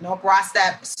wear. Like no bra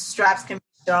straps can be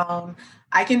shown.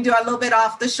 I can do a little bit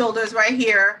off the shoulders right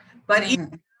here, but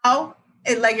even now,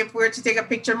 like if we were to take a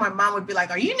picture, my mom would be like,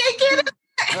 "Are you naked?"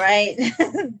 Right?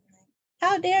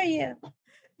 How dare you?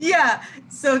 Yeah.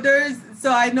 So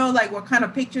I know like what kind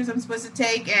of pictures I'm supposed to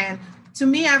take. And to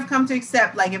me, I've come to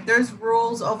accept like if there's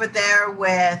rules over there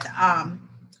with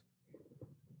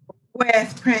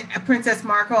Princess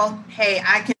Markle, hey,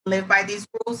 I can live by these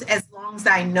rules as long as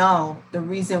I know the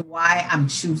reason why I'm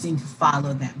choosing to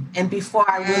follow them. And before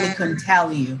I really couldn't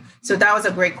tell you. So that was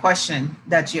a great question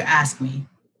that you asked me.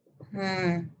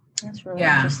 That's really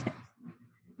interesting.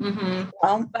 Mm-hmm.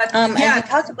 Well, as you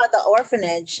talked about the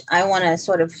orphanage, I want to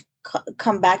sort of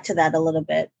come back to that a little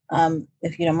bit,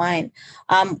 if you don't mind.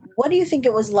 What do you think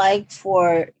it was like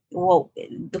what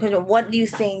do you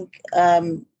think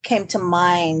came to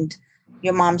mind,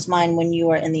 your mom's mind, when you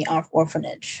were in the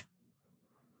orphanage?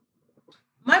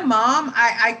 My mom,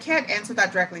 I can't answer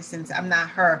that directly since I'm not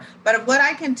her, but what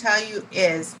I can tell you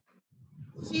is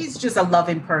she's just a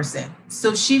loving person.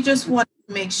 So she just wanted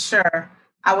to make sure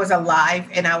I was alive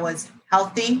and I was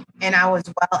healthy and I was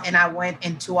well, and I went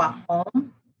into a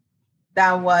home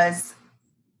that was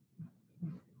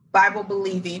Bible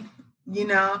believing,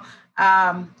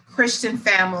 Christian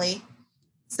family.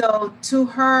 So to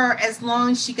her, as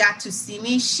long as she got to see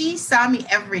me, she saw me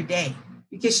every day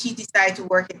because she decided to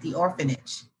work at the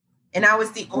orphanage. And I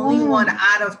was the only one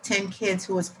out of 10 kids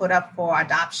who was put up for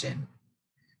adoption.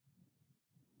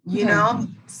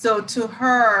 So to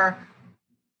her,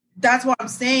 that's what I'm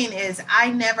saying is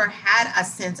I never had a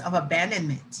sense of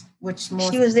abandonment,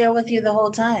 she was there with you the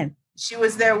whole time. She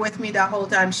was there with me the whole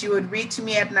time. She would read to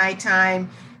me at nighttime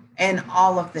and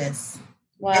all of this.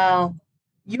 Wow. And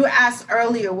you asked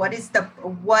earlier, what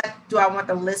do I want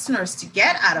the listeners to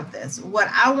get out of this? What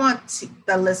I want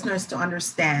the listeners to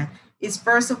understand is,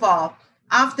 first of all,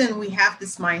 often we have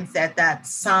this mindset that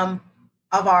some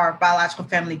of our biological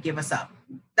family give us up.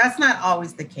 That's not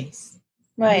always the case.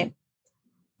 Right.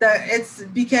 It's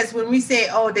because when we say,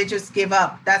 oh, they just give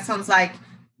up, that sounds like,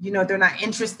 they're not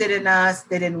interested in us.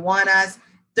 They didn't want us.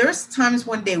 There's times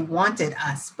when they wanted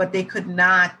us, but they could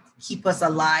not keep us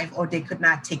alive or they could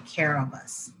not take care of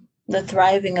us. The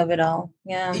thriving of it all.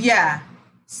 Yeah. Yeah.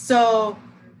 So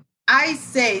I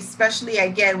say, especially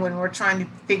again, when we're trying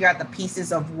to figure out the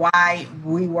pieces of why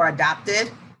we were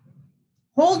adopted,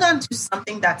 hold on to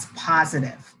something that's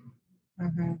positive.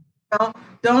 Mm-hmm.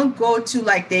 Don't go to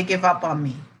like they give up on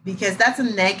me, because that's a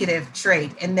negative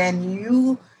trait. And then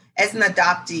you as an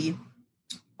adoptee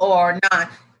or not,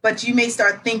 but you may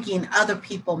start thinking other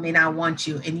people may not want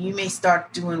you, and you may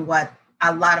start doing what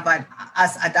a lot of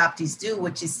us adoptees do,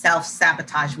 which is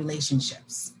self-sabotage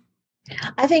relationships.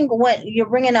 I think what you're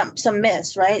bringing up some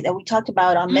myths, right? That we talked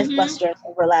about on Mythbusters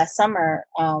over last summer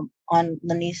on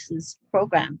Lanice's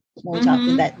program. When we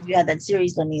talked that you had that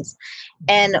series, Lanice.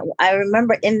 And I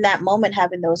remember in that moment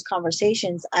having those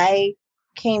conversations, I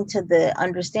came to the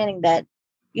understanding that,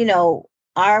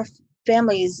 our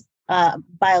families,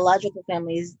 biological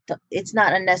families, it's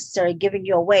not unnecessary giving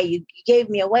you away. You gave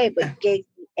me away, but you gave me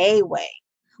a way,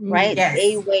 right? Yes.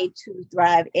 A way to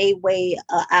thrive, a way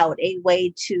out, a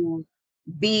way to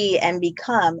be and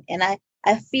become. And I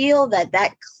feel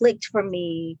that clicked for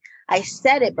me. I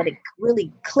said it, but it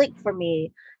really clicked for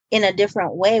me in a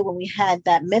different way when we had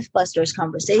that Mythbusters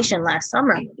conversation last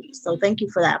summer. So thank you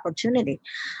for that opportunity.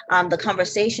 The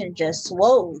conversation just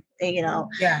swelled,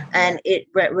 and it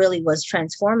really was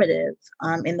transformative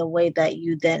in the way that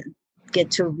you then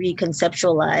get to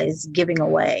reconceptualize giving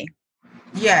away.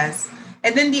 Yes.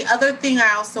 And then the other thing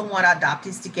I also want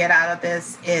adoptees to get out of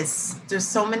this is there's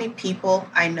so many people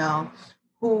I know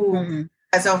who,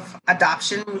 as of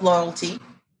adoption loyalty,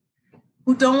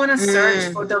 who don't want to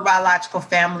search for their biological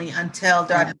family until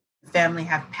their family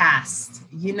have passed,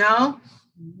 and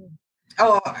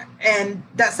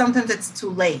that sometimes it's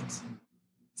too late.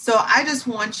 So I just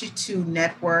want you to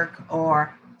network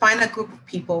or find a group of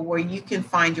people where you can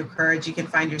find your courage, you can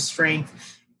find your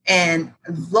strength, and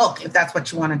look if that's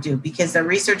what you want to do, because the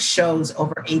research shows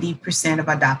over 80% of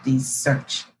adoptees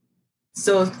search.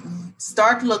 So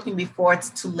start looking before it's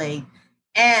too late.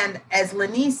 And as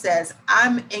Lenise says,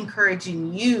 I'm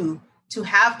encouraging you to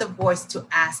have the voice to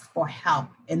ask for help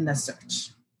in the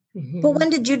search. But when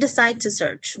did you decide to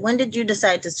search? And did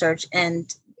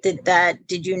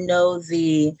you know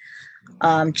the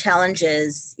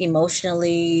challenges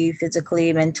emotionally,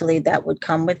 physically, mentally that would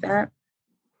come with that?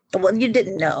 Well, you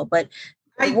didn't know, but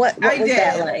what was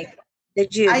that like?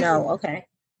 Did you know? Okay.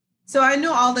 So I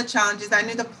knew all the challenges. I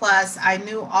knew the plus. I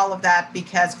knew all of that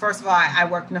because, first of all, I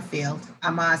work in the field.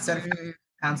 I'm a certified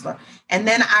counselor. And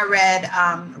then I read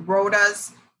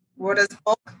Rhoda's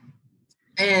book.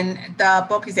 And the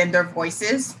book is In Their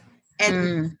Voices.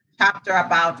 And chapter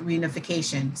about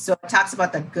reunification. So it talks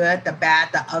about the good, the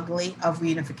bad, the ugly of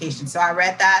reunification. So I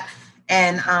read that.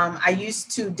 And I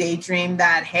used to daydream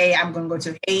that, hey, I'm going to go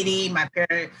to Haiti. My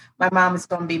mom is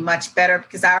going to be much better,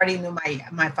 because I already knew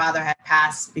my father had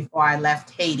passed before I left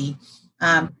Haiti.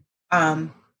 I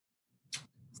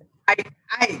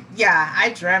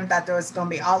dreamt that there was going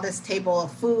to be all this table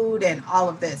of food and all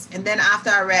of this. And then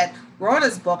after I read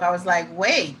Rhoda's book, I was like,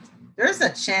 wait, there's a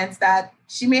chance that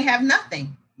she may have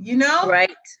nothing,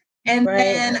 Right. And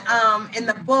then in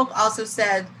the book also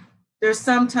said, there's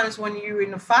sometimes when you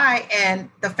reunify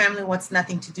and the family wants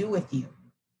nothing to do with you.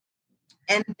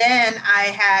 And then I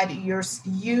had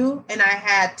you and I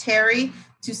had Terry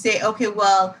to say, okay,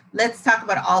 well, let's talk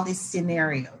about all these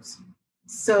scenarios.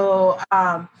 So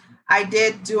I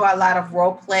did do a lot of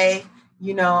role play,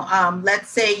 let's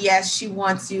say, yes, she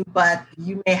wants you, but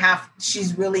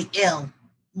she's really ill,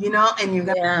 and you're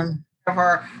going to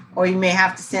her, or you may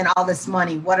have to send all this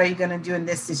money. What are you going to do in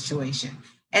this situation?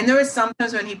 And there was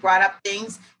sometimes when he brought up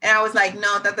things and I was like,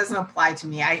 no, that doesn't apply to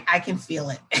me. I can feel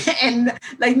it. And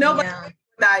like, nobody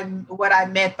knew what I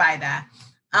meant by that.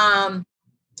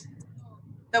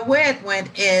 The way it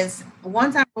went is,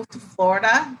 once I moved to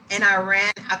Florida and I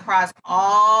ran across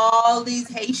all these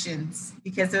Haitians,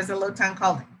 because there's a little town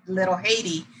called Little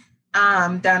Haiti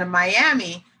down in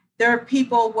Miami. There are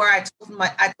people where I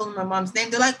told my mom's name.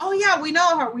 They're like, oh yeah, we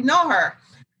know her.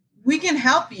 We can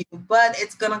help you, but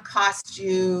it's going to cost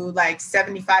you like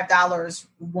 $75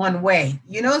 one way,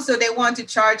 so they want to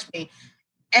charge me.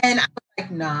 And I was like,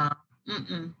 nah,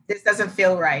 this doesn't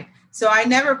feel right. So I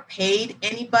never paid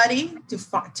anybody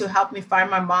to help me find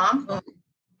my mom.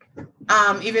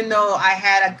 Even though I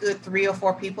had a good 3 or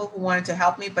 4 people who wanted to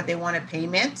help me, but they wanted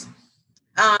payment.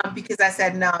 Because I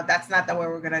said, no, that's not the way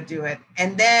we're going to do it.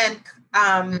 And then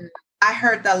I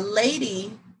heard the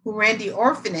lady who ran the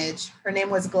orphanage, her name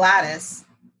was Gladys,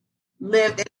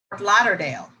 lived in Fort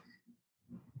Lauderdale.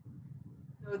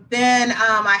 So then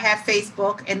I had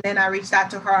Facebook, and then I reached out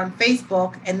to her on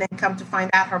Facebook, and then come to find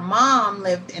out her mom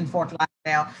lived in Fort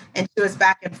Lauderdale, and she was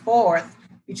back and forth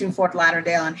between Fort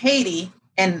Lauderdale and Haiti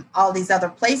and all these other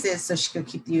places so she could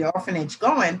keep the orphanage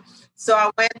going. So I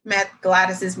went and met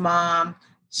Gladys's mom.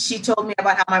 She told me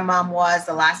about how my mom was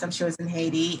the last time she was in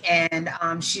Haiti. And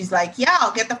she's like, yeah,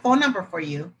 I'll get the phone number for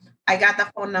you. I got the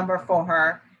phone number for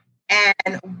her.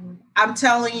 And I'm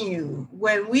telling you,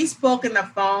 when we spoke in the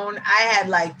phone, I had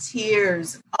like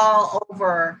tears all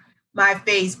over my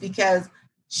face, because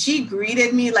she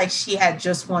greeted me like she had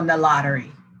just won the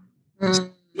lottery.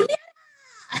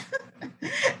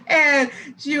 And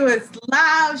she was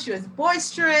loud. She was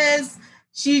boisterous.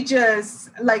 She just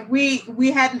like,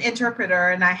 we had an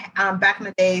interpreter, and I back in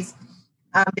the days,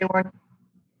 they weren't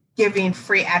giving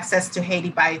free access to Haiti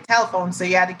by telephone. So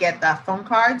you had to get the phone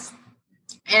cards,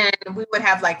 and we would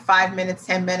have like 5 minutes,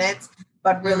 10 minutes,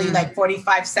 but really like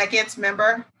 45 seconds.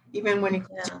 Remember, even when you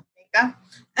Jamaica.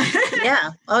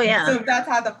 Yeah. Oh yeah. So that's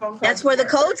how the phone cards That's where the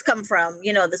codes come from.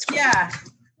 The script. Yeah.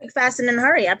 Like Fast and in a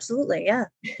Hurry. Absolutely. Yeah.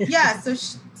 Yeah.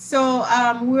 So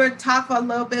we were talking a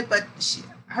little bit, but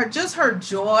her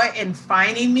joy in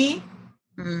finding me,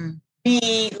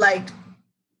 me like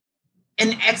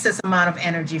an excess amount of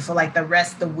energy for like the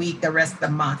rest of the week, the rest of the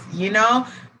month,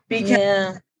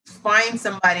 because find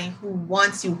somebody who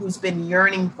wants you, who's been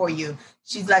yearning for you.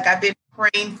 She's like, I've been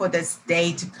praying for this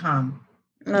day to come.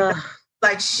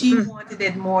 Like she wanted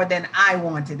it more than I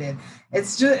wanted it.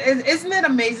 It's just, isn't it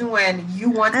amazing when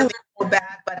you want something so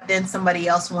bad, but then somebody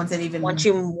else wants it even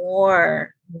you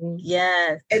more.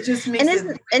 Yes. It just makes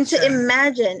and to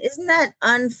imagine, isn't that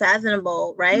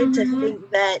unfathomable, right? To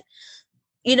think that,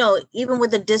 even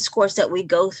with the discourse that we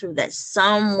go through, that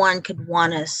someone could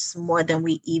want us more than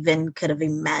we even could have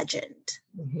imagined.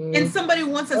 And somebody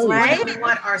wants us more than we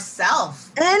want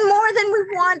ourselves. And more than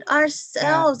we want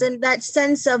ourselves. And that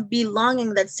sense of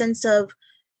belonging, that sense of,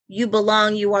 you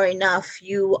belong, you are enough,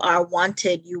 you are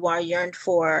wanted, you are yearned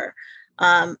for.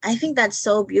 I think that's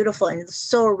so beautiful and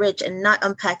so rich and not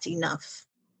unpacked enough.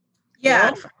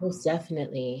 Yeah. Most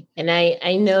definitely. And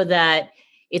I know that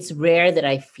it's rare that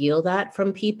I feel that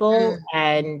from people.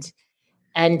 And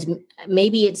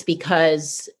maybe it's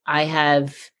because I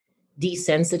have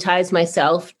desensitized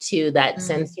myself to that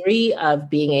sensory of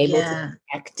being able to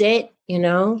detect it,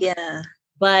 Yeah.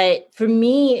 But for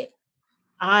me,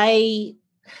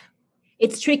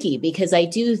 it's tricky because I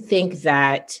do think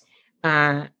that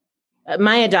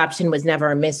my adoption was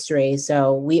never a mystery.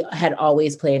 So we had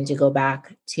always planned to go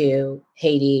back to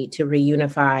Haiti to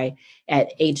reunify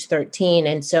at age 13.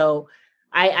 And so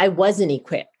I wasn't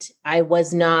equipped. I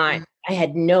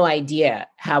had no idea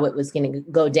how it was going to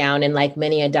go down. And like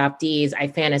many adoptees, I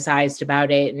fantasized about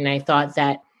it. And I thought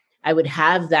that I would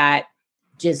have that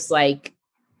just like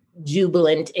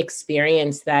jubilant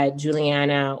experience that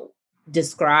Juliana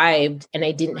described. And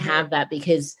I didn't have that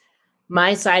because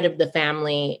my side of the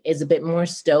family is a bit more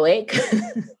stoic.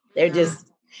 They're just,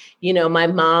 my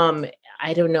mom,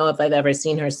 I don't know if I've ever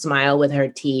seen her smile with her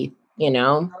teeth,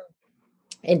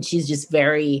 and she's just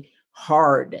very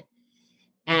hard.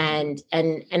 And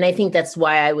I think that's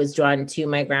why I was drawn to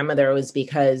my grandmother, was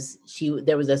because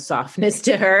there was a softness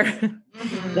to her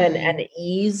and an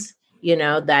ease,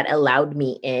 that allowed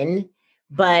me in.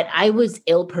 But I was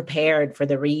ill prepared for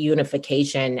the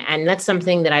reunification. And that's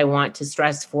something that I want to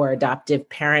stress for adoptive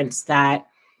parents, that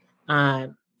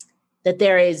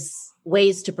there is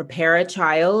ways to prepare a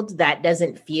child that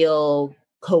doesn't feel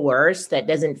coerced, that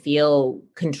doesn't feel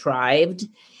contrived,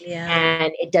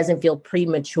 and it doesn't feel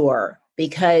premature.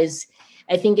 Because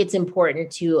I think it's important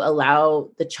to allow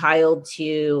the child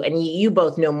to, and you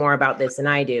both know more about this than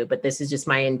I do, but this is just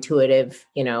my intuitive,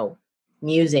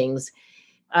 musings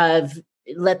of,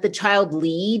 let the child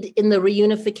lead in the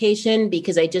reunification.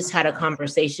 Because I just had a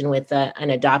conversation with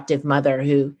an adoptive mother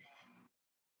who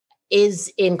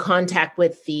is in contact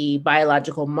with the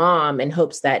biological mom and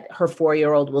hopes that her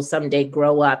 4-year-old will someday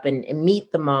grow up and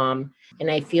meet the mom.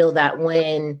 And I feel that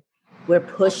when we're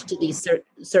pushed to these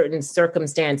certain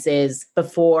circumstances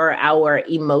before our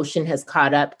emotion has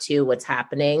caught up to what's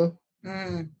happening,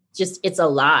 it's a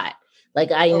lot. Like,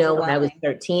 I know when I was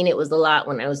 13, it was a lot.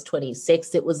 When I was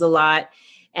 26, it was a lot.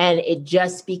 And it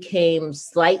just became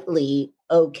slightly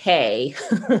okay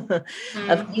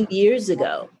a few years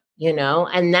ago,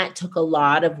 and that took a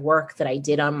lot of work that I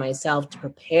did on myself to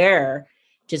prepare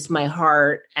just my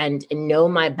heart and know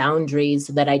my boundaries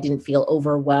so that I didn't feel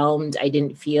overwhelmed. I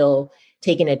didn't feel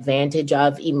taken advantage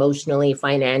of emotionally,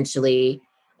 financially,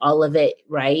 all of it.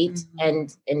 Right.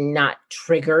 And not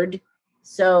triggered.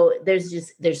 So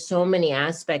there's so many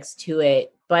aspects to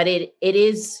it, but it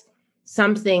is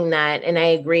something that, and I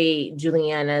agree,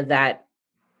 Juliana, that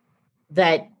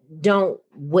don't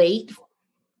wait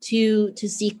to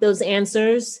seek those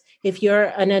answers. If you're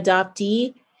an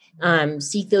adoptee,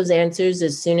 seek those answers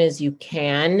as soon as you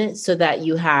can, so that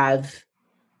you have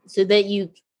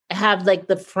like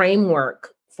the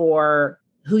framework for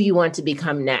who you want to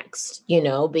become next,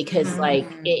 because like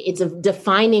it's a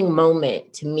defining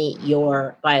moment to meet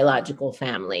your biological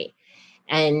family.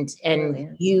 And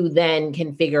you then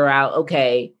can figure out,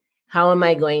 okay, how am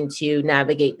I going to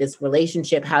navigate this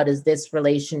relationship? How does this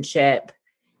relationship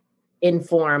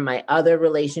inform my other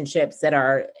relationships that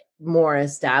are more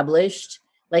established?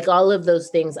 Like, all of those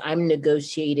things I'm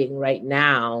negotiating right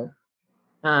now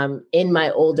in my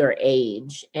older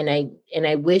age. And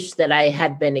I wish that I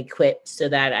had been equipped so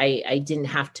that I didn't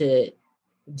have to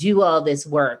do all this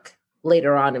work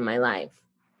later on in my life.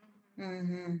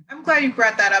 I'm glad you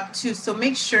brought that up too. So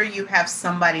make sure you have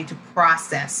somebody to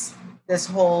process this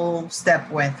whole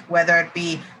step with, whether it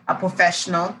be a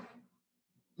professional,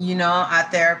 a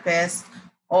therapist,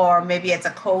 or maybe it's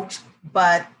a coach,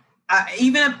 but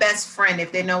even a best friend,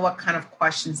 if they know what kind of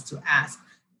questions to ask.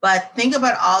 But think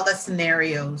about all the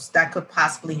scenarios that could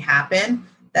possibly happen,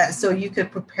 so you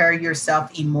could prepare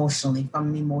yourself emotionally, from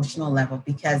an emotional level,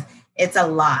 because it's a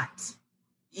lot.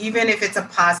 Even if it's a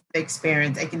positive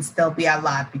experience, it can still be a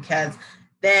lot, because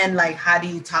then, like, how do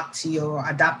you talk to your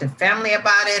adoptive family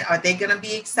about it? Are they going to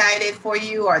be excited for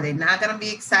you? Are they not going to be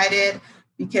excited?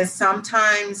 Because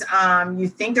sometimes you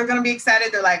think they're going to be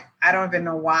excited. They're like, I don't even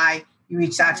know why you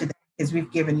reached out to them, because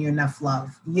we've given you enough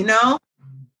love,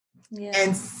 Yeah.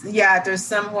 And there's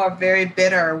some who are very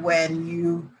bitter when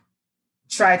you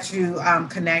try to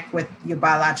connect with your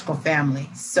biological family.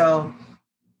 So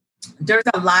there's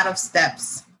a lot of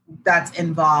steps that's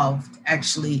involved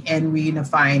actually in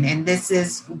reunifying. And this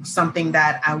is something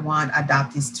that I want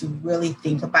adoptees to really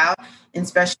think about,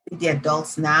 especially the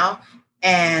adults now,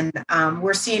 And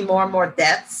we're seeing more and more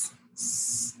deaths,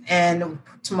 and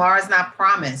tomorrow is not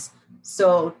promised.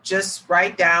 So just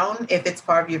write down, if it's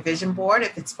part of your vision board,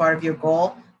 if it's part of your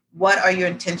goal, what are your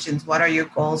intentions? What are your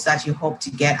goals that you hope to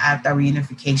get out of the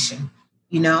reunification?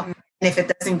 And if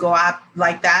it doesn't go out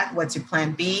like that, what's your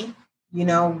plan B?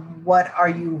 What are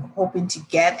you hoping to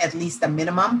get, at least a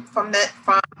minimum from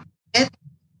it?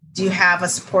 Do you have a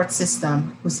support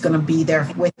system who's going to be there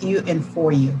with you and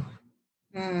for you?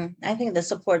 I think the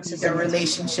support system, the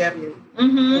relationship.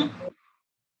 And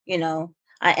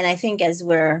I think as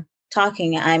we're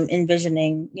talking, I'm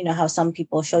envisioning, how some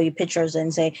people show you pictures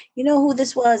and say, who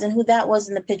this was and who that was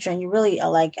in the picture. And you really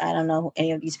are like, I don't know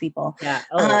any of these people. Yeah.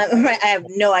 Right. I have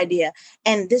no idea.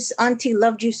 And this auntie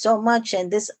loved you so much.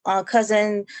 And this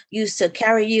cousin used to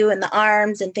carry you in the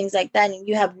arms and things like that. And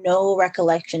you have no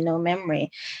recollection, no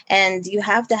memory. And you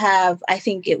have to have, I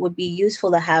think it would be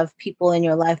useful to have people in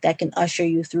your life that can usher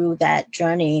you through that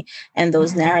journey and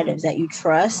those narratives that you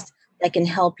trust, that can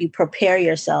help you prepare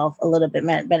yourself a little bit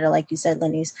better, like you said,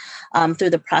 Lenise,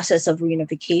 through the process of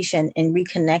reunification and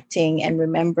reconnecting and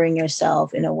remembering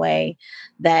yourself in a way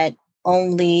that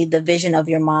only the vision of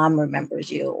your mom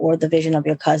remembers you, or the vision of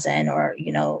your cousin, or,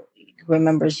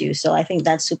 remembers you. So I think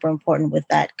that's super important with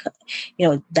that,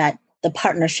 that the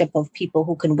partnership of people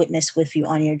who can witness with you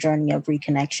on your journey of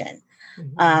reconnection.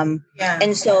 And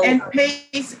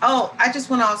pace. I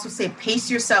just want to also say, pace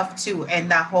yourself too,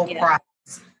 and that whole process.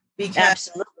 Because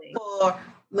absolutely, for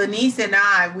Lenise and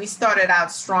I, we started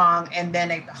out strong and then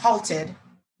it halted,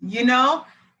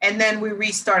 and then we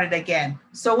restarted again.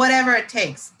 So whatever it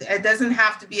takes, it doesn't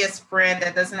have to be a sprint.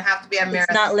 It doesn't have to be a marathon.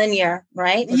 It's not linear,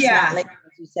 right? It's not like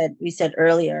we said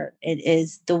earlier. It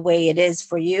is the way it is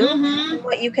for you, and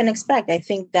what you can expect. I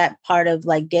think that part of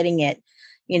like getting it,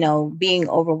 being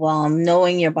overwhelmed,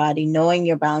 knowing your body, knowing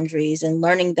your boundaries, and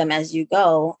learning them as you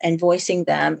go, and voicing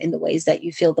them in the ways that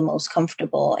you feel the most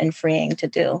comfortable and freeing to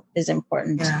do is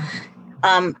important.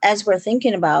 Yeah. As we're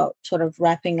thinking about sort of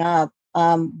wrapping up,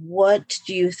 how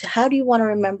do you want to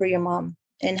remember your mom,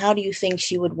 and how do you think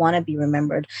she would want to be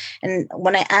remembered? And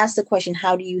when I ask the question,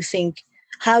 how do you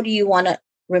want to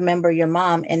remember your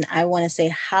mom? And I want to say,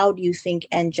 how do you think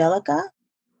Angelia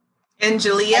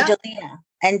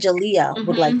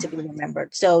would like to be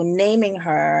remembered? So naming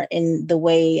her in the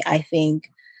way I think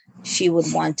she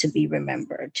would want to be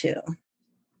remembered too.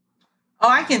 Oh,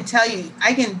 I can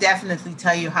definitely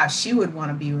tell you how she would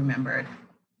want to be remembered.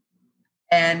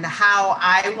 And how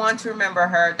I want to remember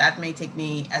her, that may take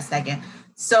me a second.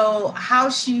 So how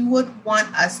she would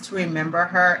want us to remember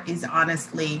her is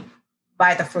honestly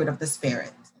by the fruit of the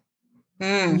Spirit.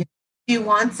 She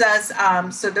wants us,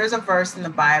 so there's a verse in the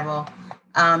Bible,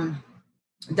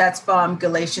 that's from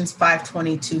Galatians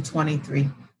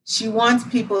 5:22-23. She wants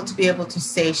people to be able to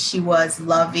say she was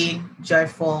loving,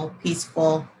 joyful,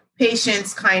 peaceful,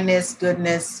 patience, kindness,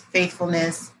 goodness,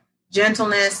 faithfulness,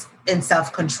 gentleness, and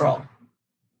self-control.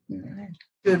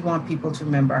 She would want people to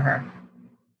remember her.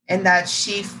 And that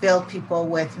she filled people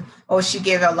with, she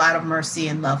gave a lot of mercy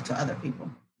and love to other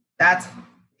people. That's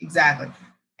exactly.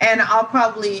 And I'll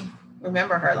probably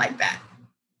remember her like that.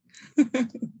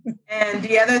 And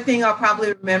the other thing I'll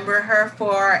probably remember her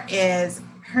for is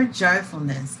her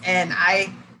joyfulness. And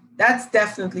that's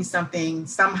definitely something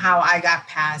somehow I got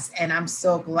past, and I'm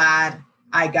so glad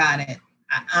I got it.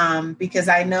 Because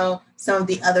I know some of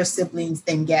the other siblings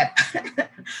didn't get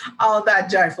all that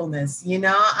joyfulness,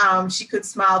 she could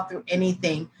smile through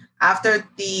anything. After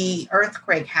the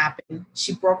earthquake happened,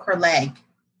 she broke her leg.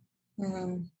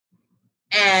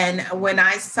 And when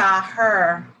I saw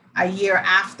her a year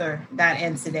after that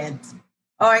incident,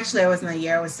 actually it wasn't a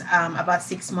year, it was about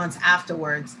 6 months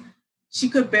afterwards, she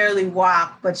could barely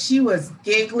walk, but she was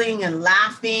giggling and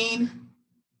laughing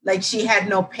like she had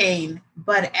no pain.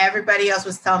 But everybody else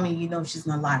was telling me, she's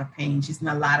in a lot of pain. She's in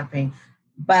a lot of pain.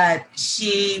 But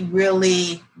she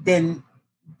really didn't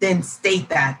state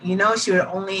that. She would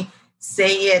only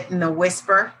say it in a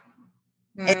whisper.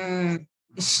 And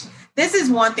this is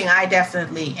one thing I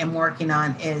definitely am working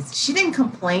on, is she didn't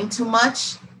complain too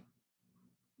much.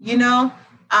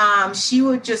 She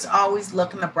would just always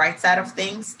look on the bright side of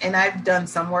things. And I've done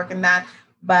some work in that.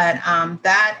 But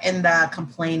that and the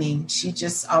complaining, she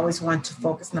just always wanted to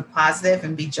focus on the positive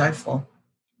and be joyful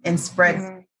and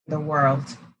spread the world.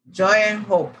 Joy and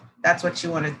hope. That's what she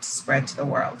wanted to spread to the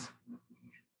world.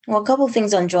 Well, a couple of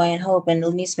things on joy and hope. And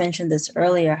Lenise mentioned this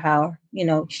earlier, how,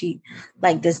 she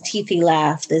like this teethy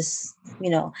laugh, this,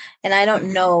 and I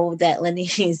don't know that,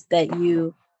 Lenise, that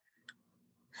you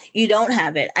don't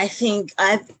have it. I think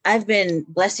I've been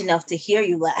blessed enough to hear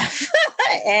you laugh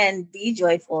and be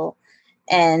joyful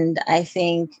And I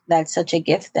think that's such a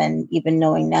gift then, even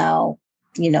knowing now,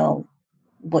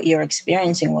 what you're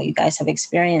experiencing, what you guys have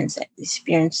experienced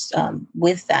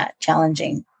with that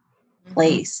challenging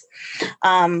place.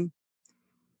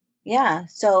 Yeah.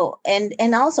 So,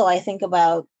 and also I think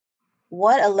about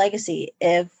what a legacy,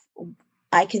 if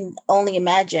I can only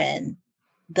imagine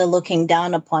the looking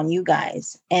down upon you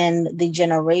guys and the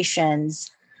generations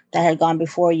that had gone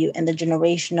before you and the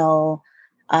generational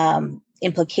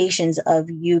implications of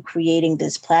you creating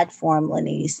this platform,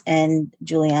 Lenise and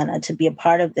Juliana, to be a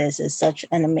part of this is such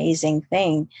an amazing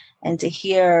thing. And to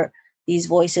hear these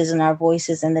voices and our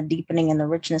voices and the deepening and the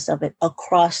richness of it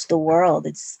across the world,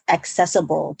 it's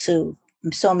accessible to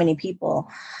so many people,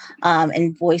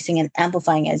 and voicing and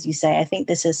amplifying, as you say. I think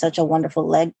this is such a wonderful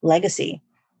legacy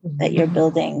that you're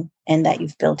building and that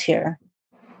you've built here.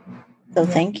 So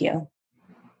thank you.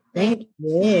 Thank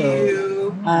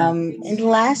you. And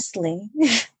lastly,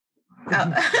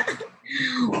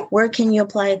 where can you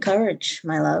apply courage,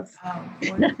 my love?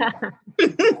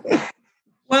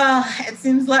 Well, it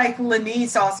seems like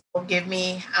Lenise also gave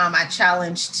me a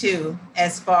challenge too,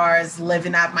 as far as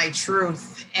living out my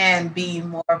truth and being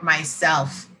more of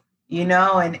myself, in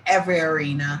every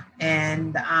arena.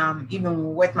 And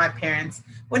even with my parents,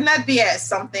 would not be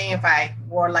something if I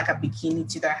wore like a bikini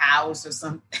to their house or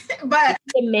something, but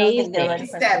amazing baby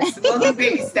steps. We'll do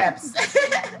baby steps.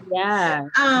 Yeah.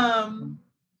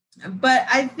 But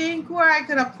I think where I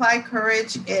could apply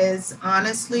courage is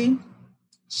honestly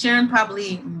sharing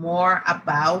probably more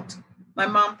about my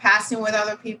mom passing with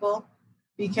other people,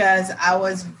 because I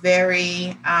was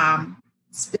very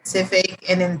specific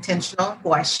and intentional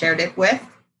who I shared it with.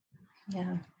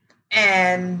 Yeah.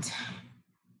 And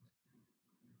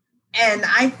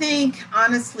I think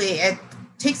honestly, it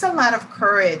takes a lot of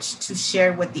courage to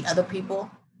share with the other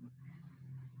people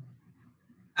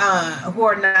who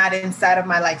are not inside of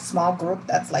my like small group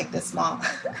that's like this small.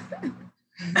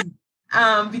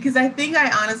 Because I think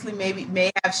I honestly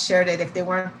may have shared it if they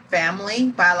weren't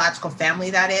family, biological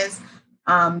family, that is,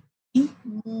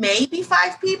 maybe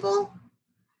 5 people.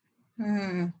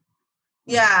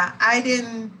 Yeah, I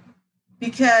didn't,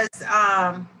 because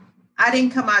I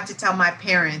didn't come out to tell my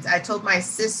parents. I told my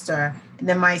sister, and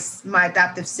then my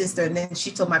adoptive sister, and then she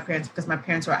told my parents because my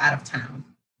parents were out of town.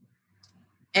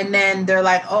 And then they're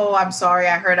like, "Oh, I'm sorry,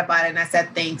 I heard about it," and I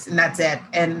said thanks, and that's it.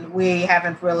 And we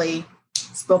haven't really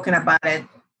spoken about it.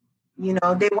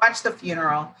 They watched the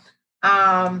funeral.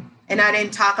 And I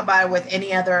didn't talk about it with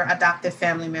any other adoptive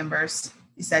family members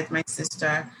besides my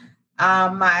sister.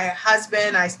 My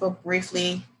husband, I spoke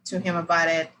briefly to him about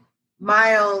it.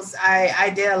 Miles, I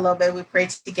did a little bit. We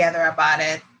prayed together about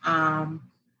it. And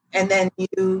then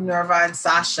you, Nerva, and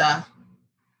Sasha.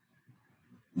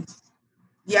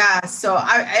 Yeah, so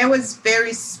I was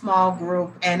very small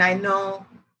group, and I know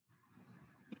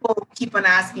people keep on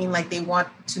asking, like they want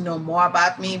to know more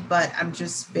about me, but I'm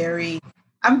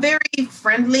very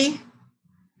friendly.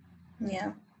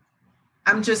 Yeah.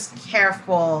 I'm just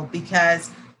careful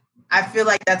because I feel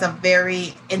like that's a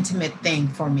very intimate thing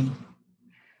for me.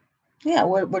 Yeah,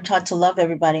 we're taught to love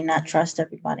everybody, not trust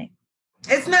everybody.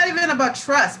 It's not even about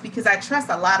trust, because I trust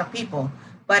a lot of people,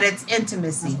 but it's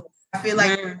intimacy. I feel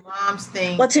like mom's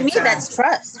thing. Well, to me, that's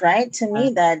trust, right? To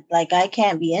me, that like I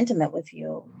can't be intimate with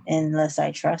you unless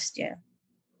I trust you.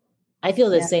 I feel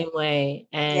the same way.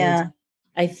 And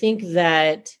I think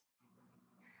that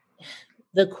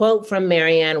the quote from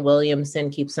Marianne Williamson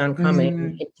keeps on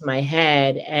coming into my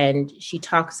head. And she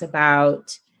talks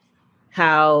about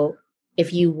how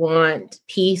if you want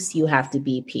peace, you have to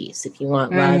be peace. If you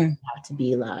want love, you have to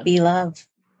be love. Be love.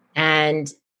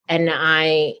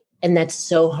 And that's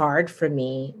so hard for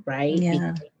me, right? Yeah.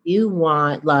 Because I do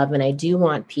want love and I do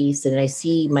want peace, and I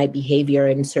see my behavior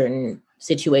in certain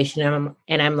situations,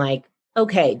 and I'm like,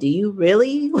 okay, do you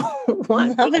really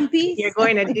want love and peace? You're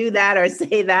going to do that or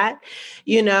say that,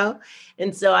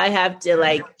 And so I have to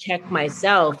like check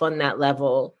myself on that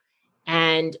level.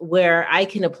 And where I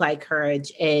can apply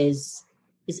courage is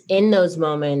in those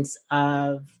moments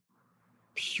of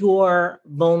pure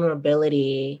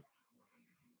vulnerability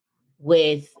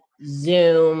with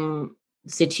Zoom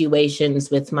situations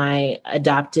with my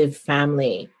adoptive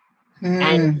family.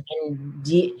 And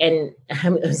I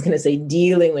was going to say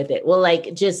dealing with it. Well,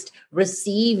 like just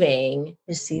receiving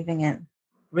it.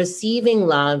 Receiving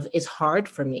love is hard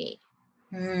for me.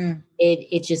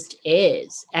 It just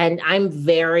is. And I'm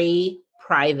very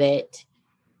private.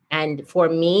 And for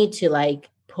me to like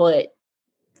put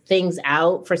things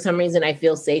out, for some reason, I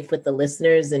feel safe with the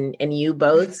listeners and you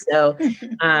both. So,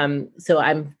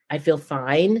 I feel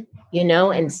fine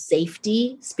and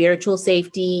safety, spiritual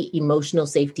safety, emotional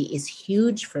safety is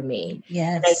huge for me.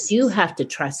 Yes. And I do have to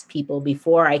trust people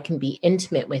before I can be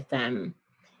intimate with them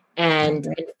and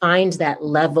find that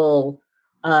level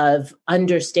of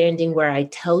understanding where I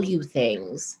tell you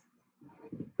things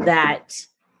that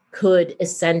could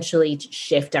essentially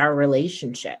shift our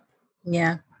relationship.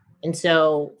 Yeah. And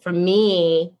so for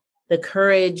me, the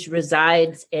courage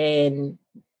resides in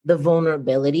the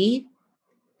vulnerability,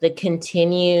 the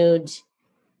continued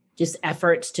just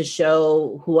efforts to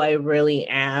show who I really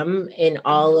am in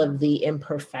all of the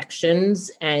imperfections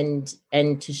and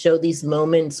to show these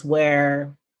moments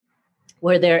where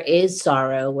there is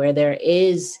sorrow, where there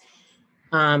is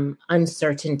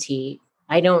uncertainty.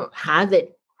 I don't have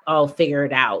it all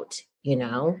figured out,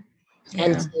 Yeah.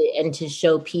 and to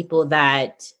show people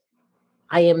that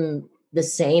I am the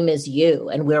same as you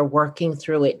and we're working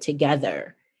through it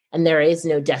together. And there is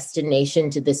no destination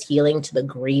to this healing, to the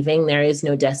grieving. There is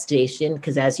no destination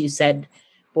because, as you said,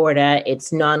 Borda,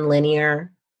 it's nonlinear.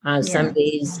 Some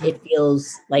days it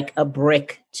feels like a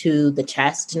brick to the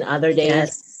chest, and other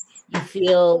days you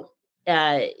feel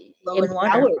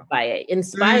empowered by it,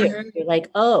 inspired. Mm-hmm. You're like,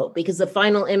 oh, because the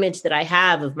final image that I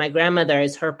have of my grandmother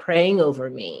is her praying over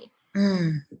me.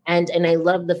 And I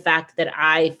love the fact that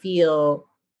I feel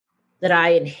that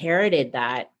I inherited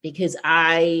that because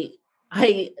I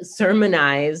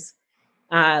sermonize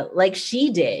like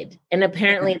she did. And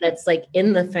apparently that's like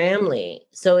in the family.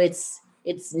 So it's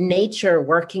nature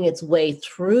working its way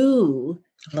through.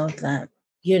 Love that.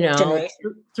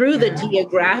 Through the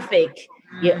geographic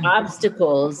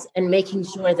obstacles and making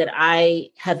sure that I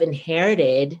have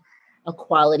inherited a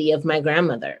quality of my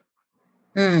grandmother.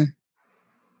 I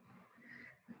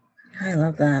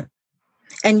love that.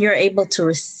 And you're able to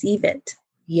receive it.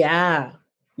 Yeah.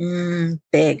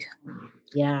 Big.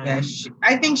 Yeah.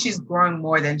 I think she's growing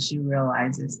more than she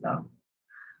realizes, though.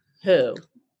 Who?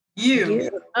 You.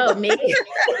 Oh, me?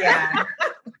 Yeah.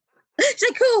 She's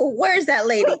like, who? Where's that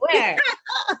lady? Where?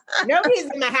 Nobody's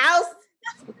in the house.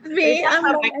 Me. I'm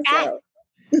my cat.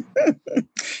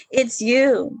 It's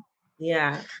you.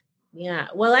 Yeah. Yeah.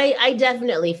 Well, I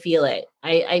definitely feel it.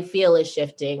 I feel a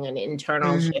shifting, an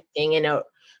internal shifting,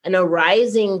 and a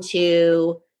rising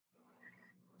to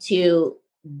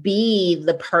be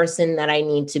the person that I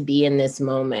need to be in this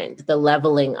moment. The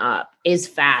leveling up is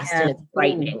fast and it's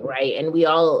frightening, right? And we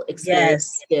all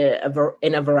experience it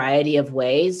in a variety of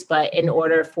ways. But in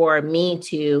order for me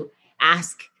to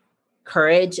ask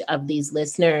courage of these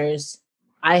listeners,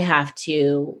 I have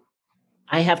to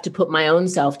put my own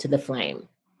self to the flame.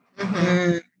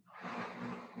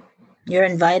 You're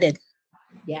invited.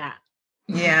 Yeah.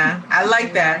 Yeah. I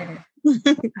like that.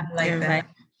 I like that.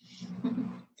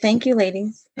 Thank you,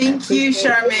 ladies. Thank you,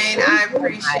 Charmaine. I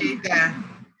appreciate that.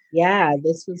 Yeah,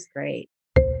 this was great.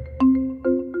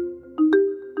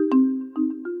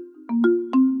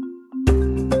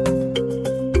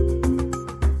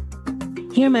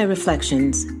 Here are my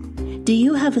reflections. Do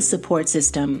you have a support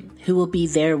system who will be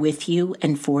there with you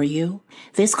and for you?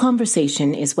 This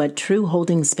conversation is what true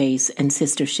holding space and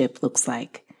sistership looks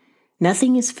like.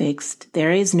 Nothing is fixed.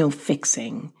 There is no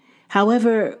fixing.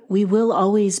 However, we will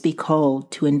always be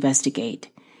called to investigate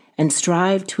and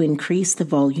strive to increase the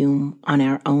volume on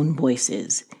our own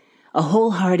voices. A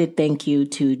wholehearted thank you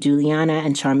to Juliana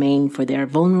and Charmaine for their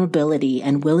vulnerability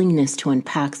and willingness to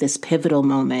unpack this pivotal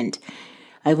moment.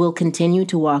 I will continue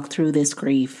to walk through this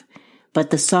grief, but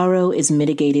the sorrow is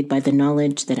mitigated by the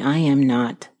knowledge that I am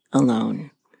not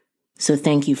alone. So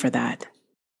thank you for that.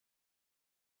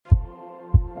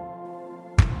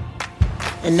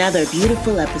 Another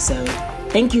beautiful episode.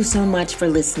 Thank you so much for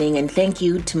listening, and thank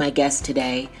you to my guest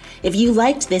today. If you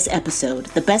liked this episode,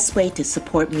 the best way to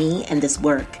support me and this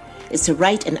work is to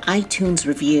write an iTunes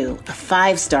review, a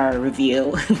 5-star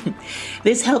review.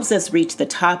 This helps us reach the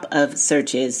top of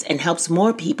searches and helps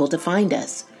more people to find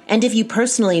us. And if you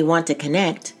personally want to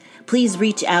connect, please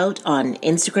reach out on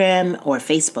Instagram or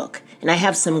Facebook. And I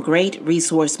have some great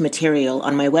resource material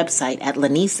on my website at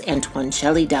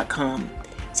LaniceAntoineShelley.com.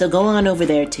 So go on over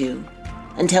there too.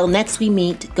 Until next we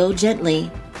meet, go gently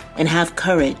and have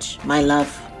courage, my love.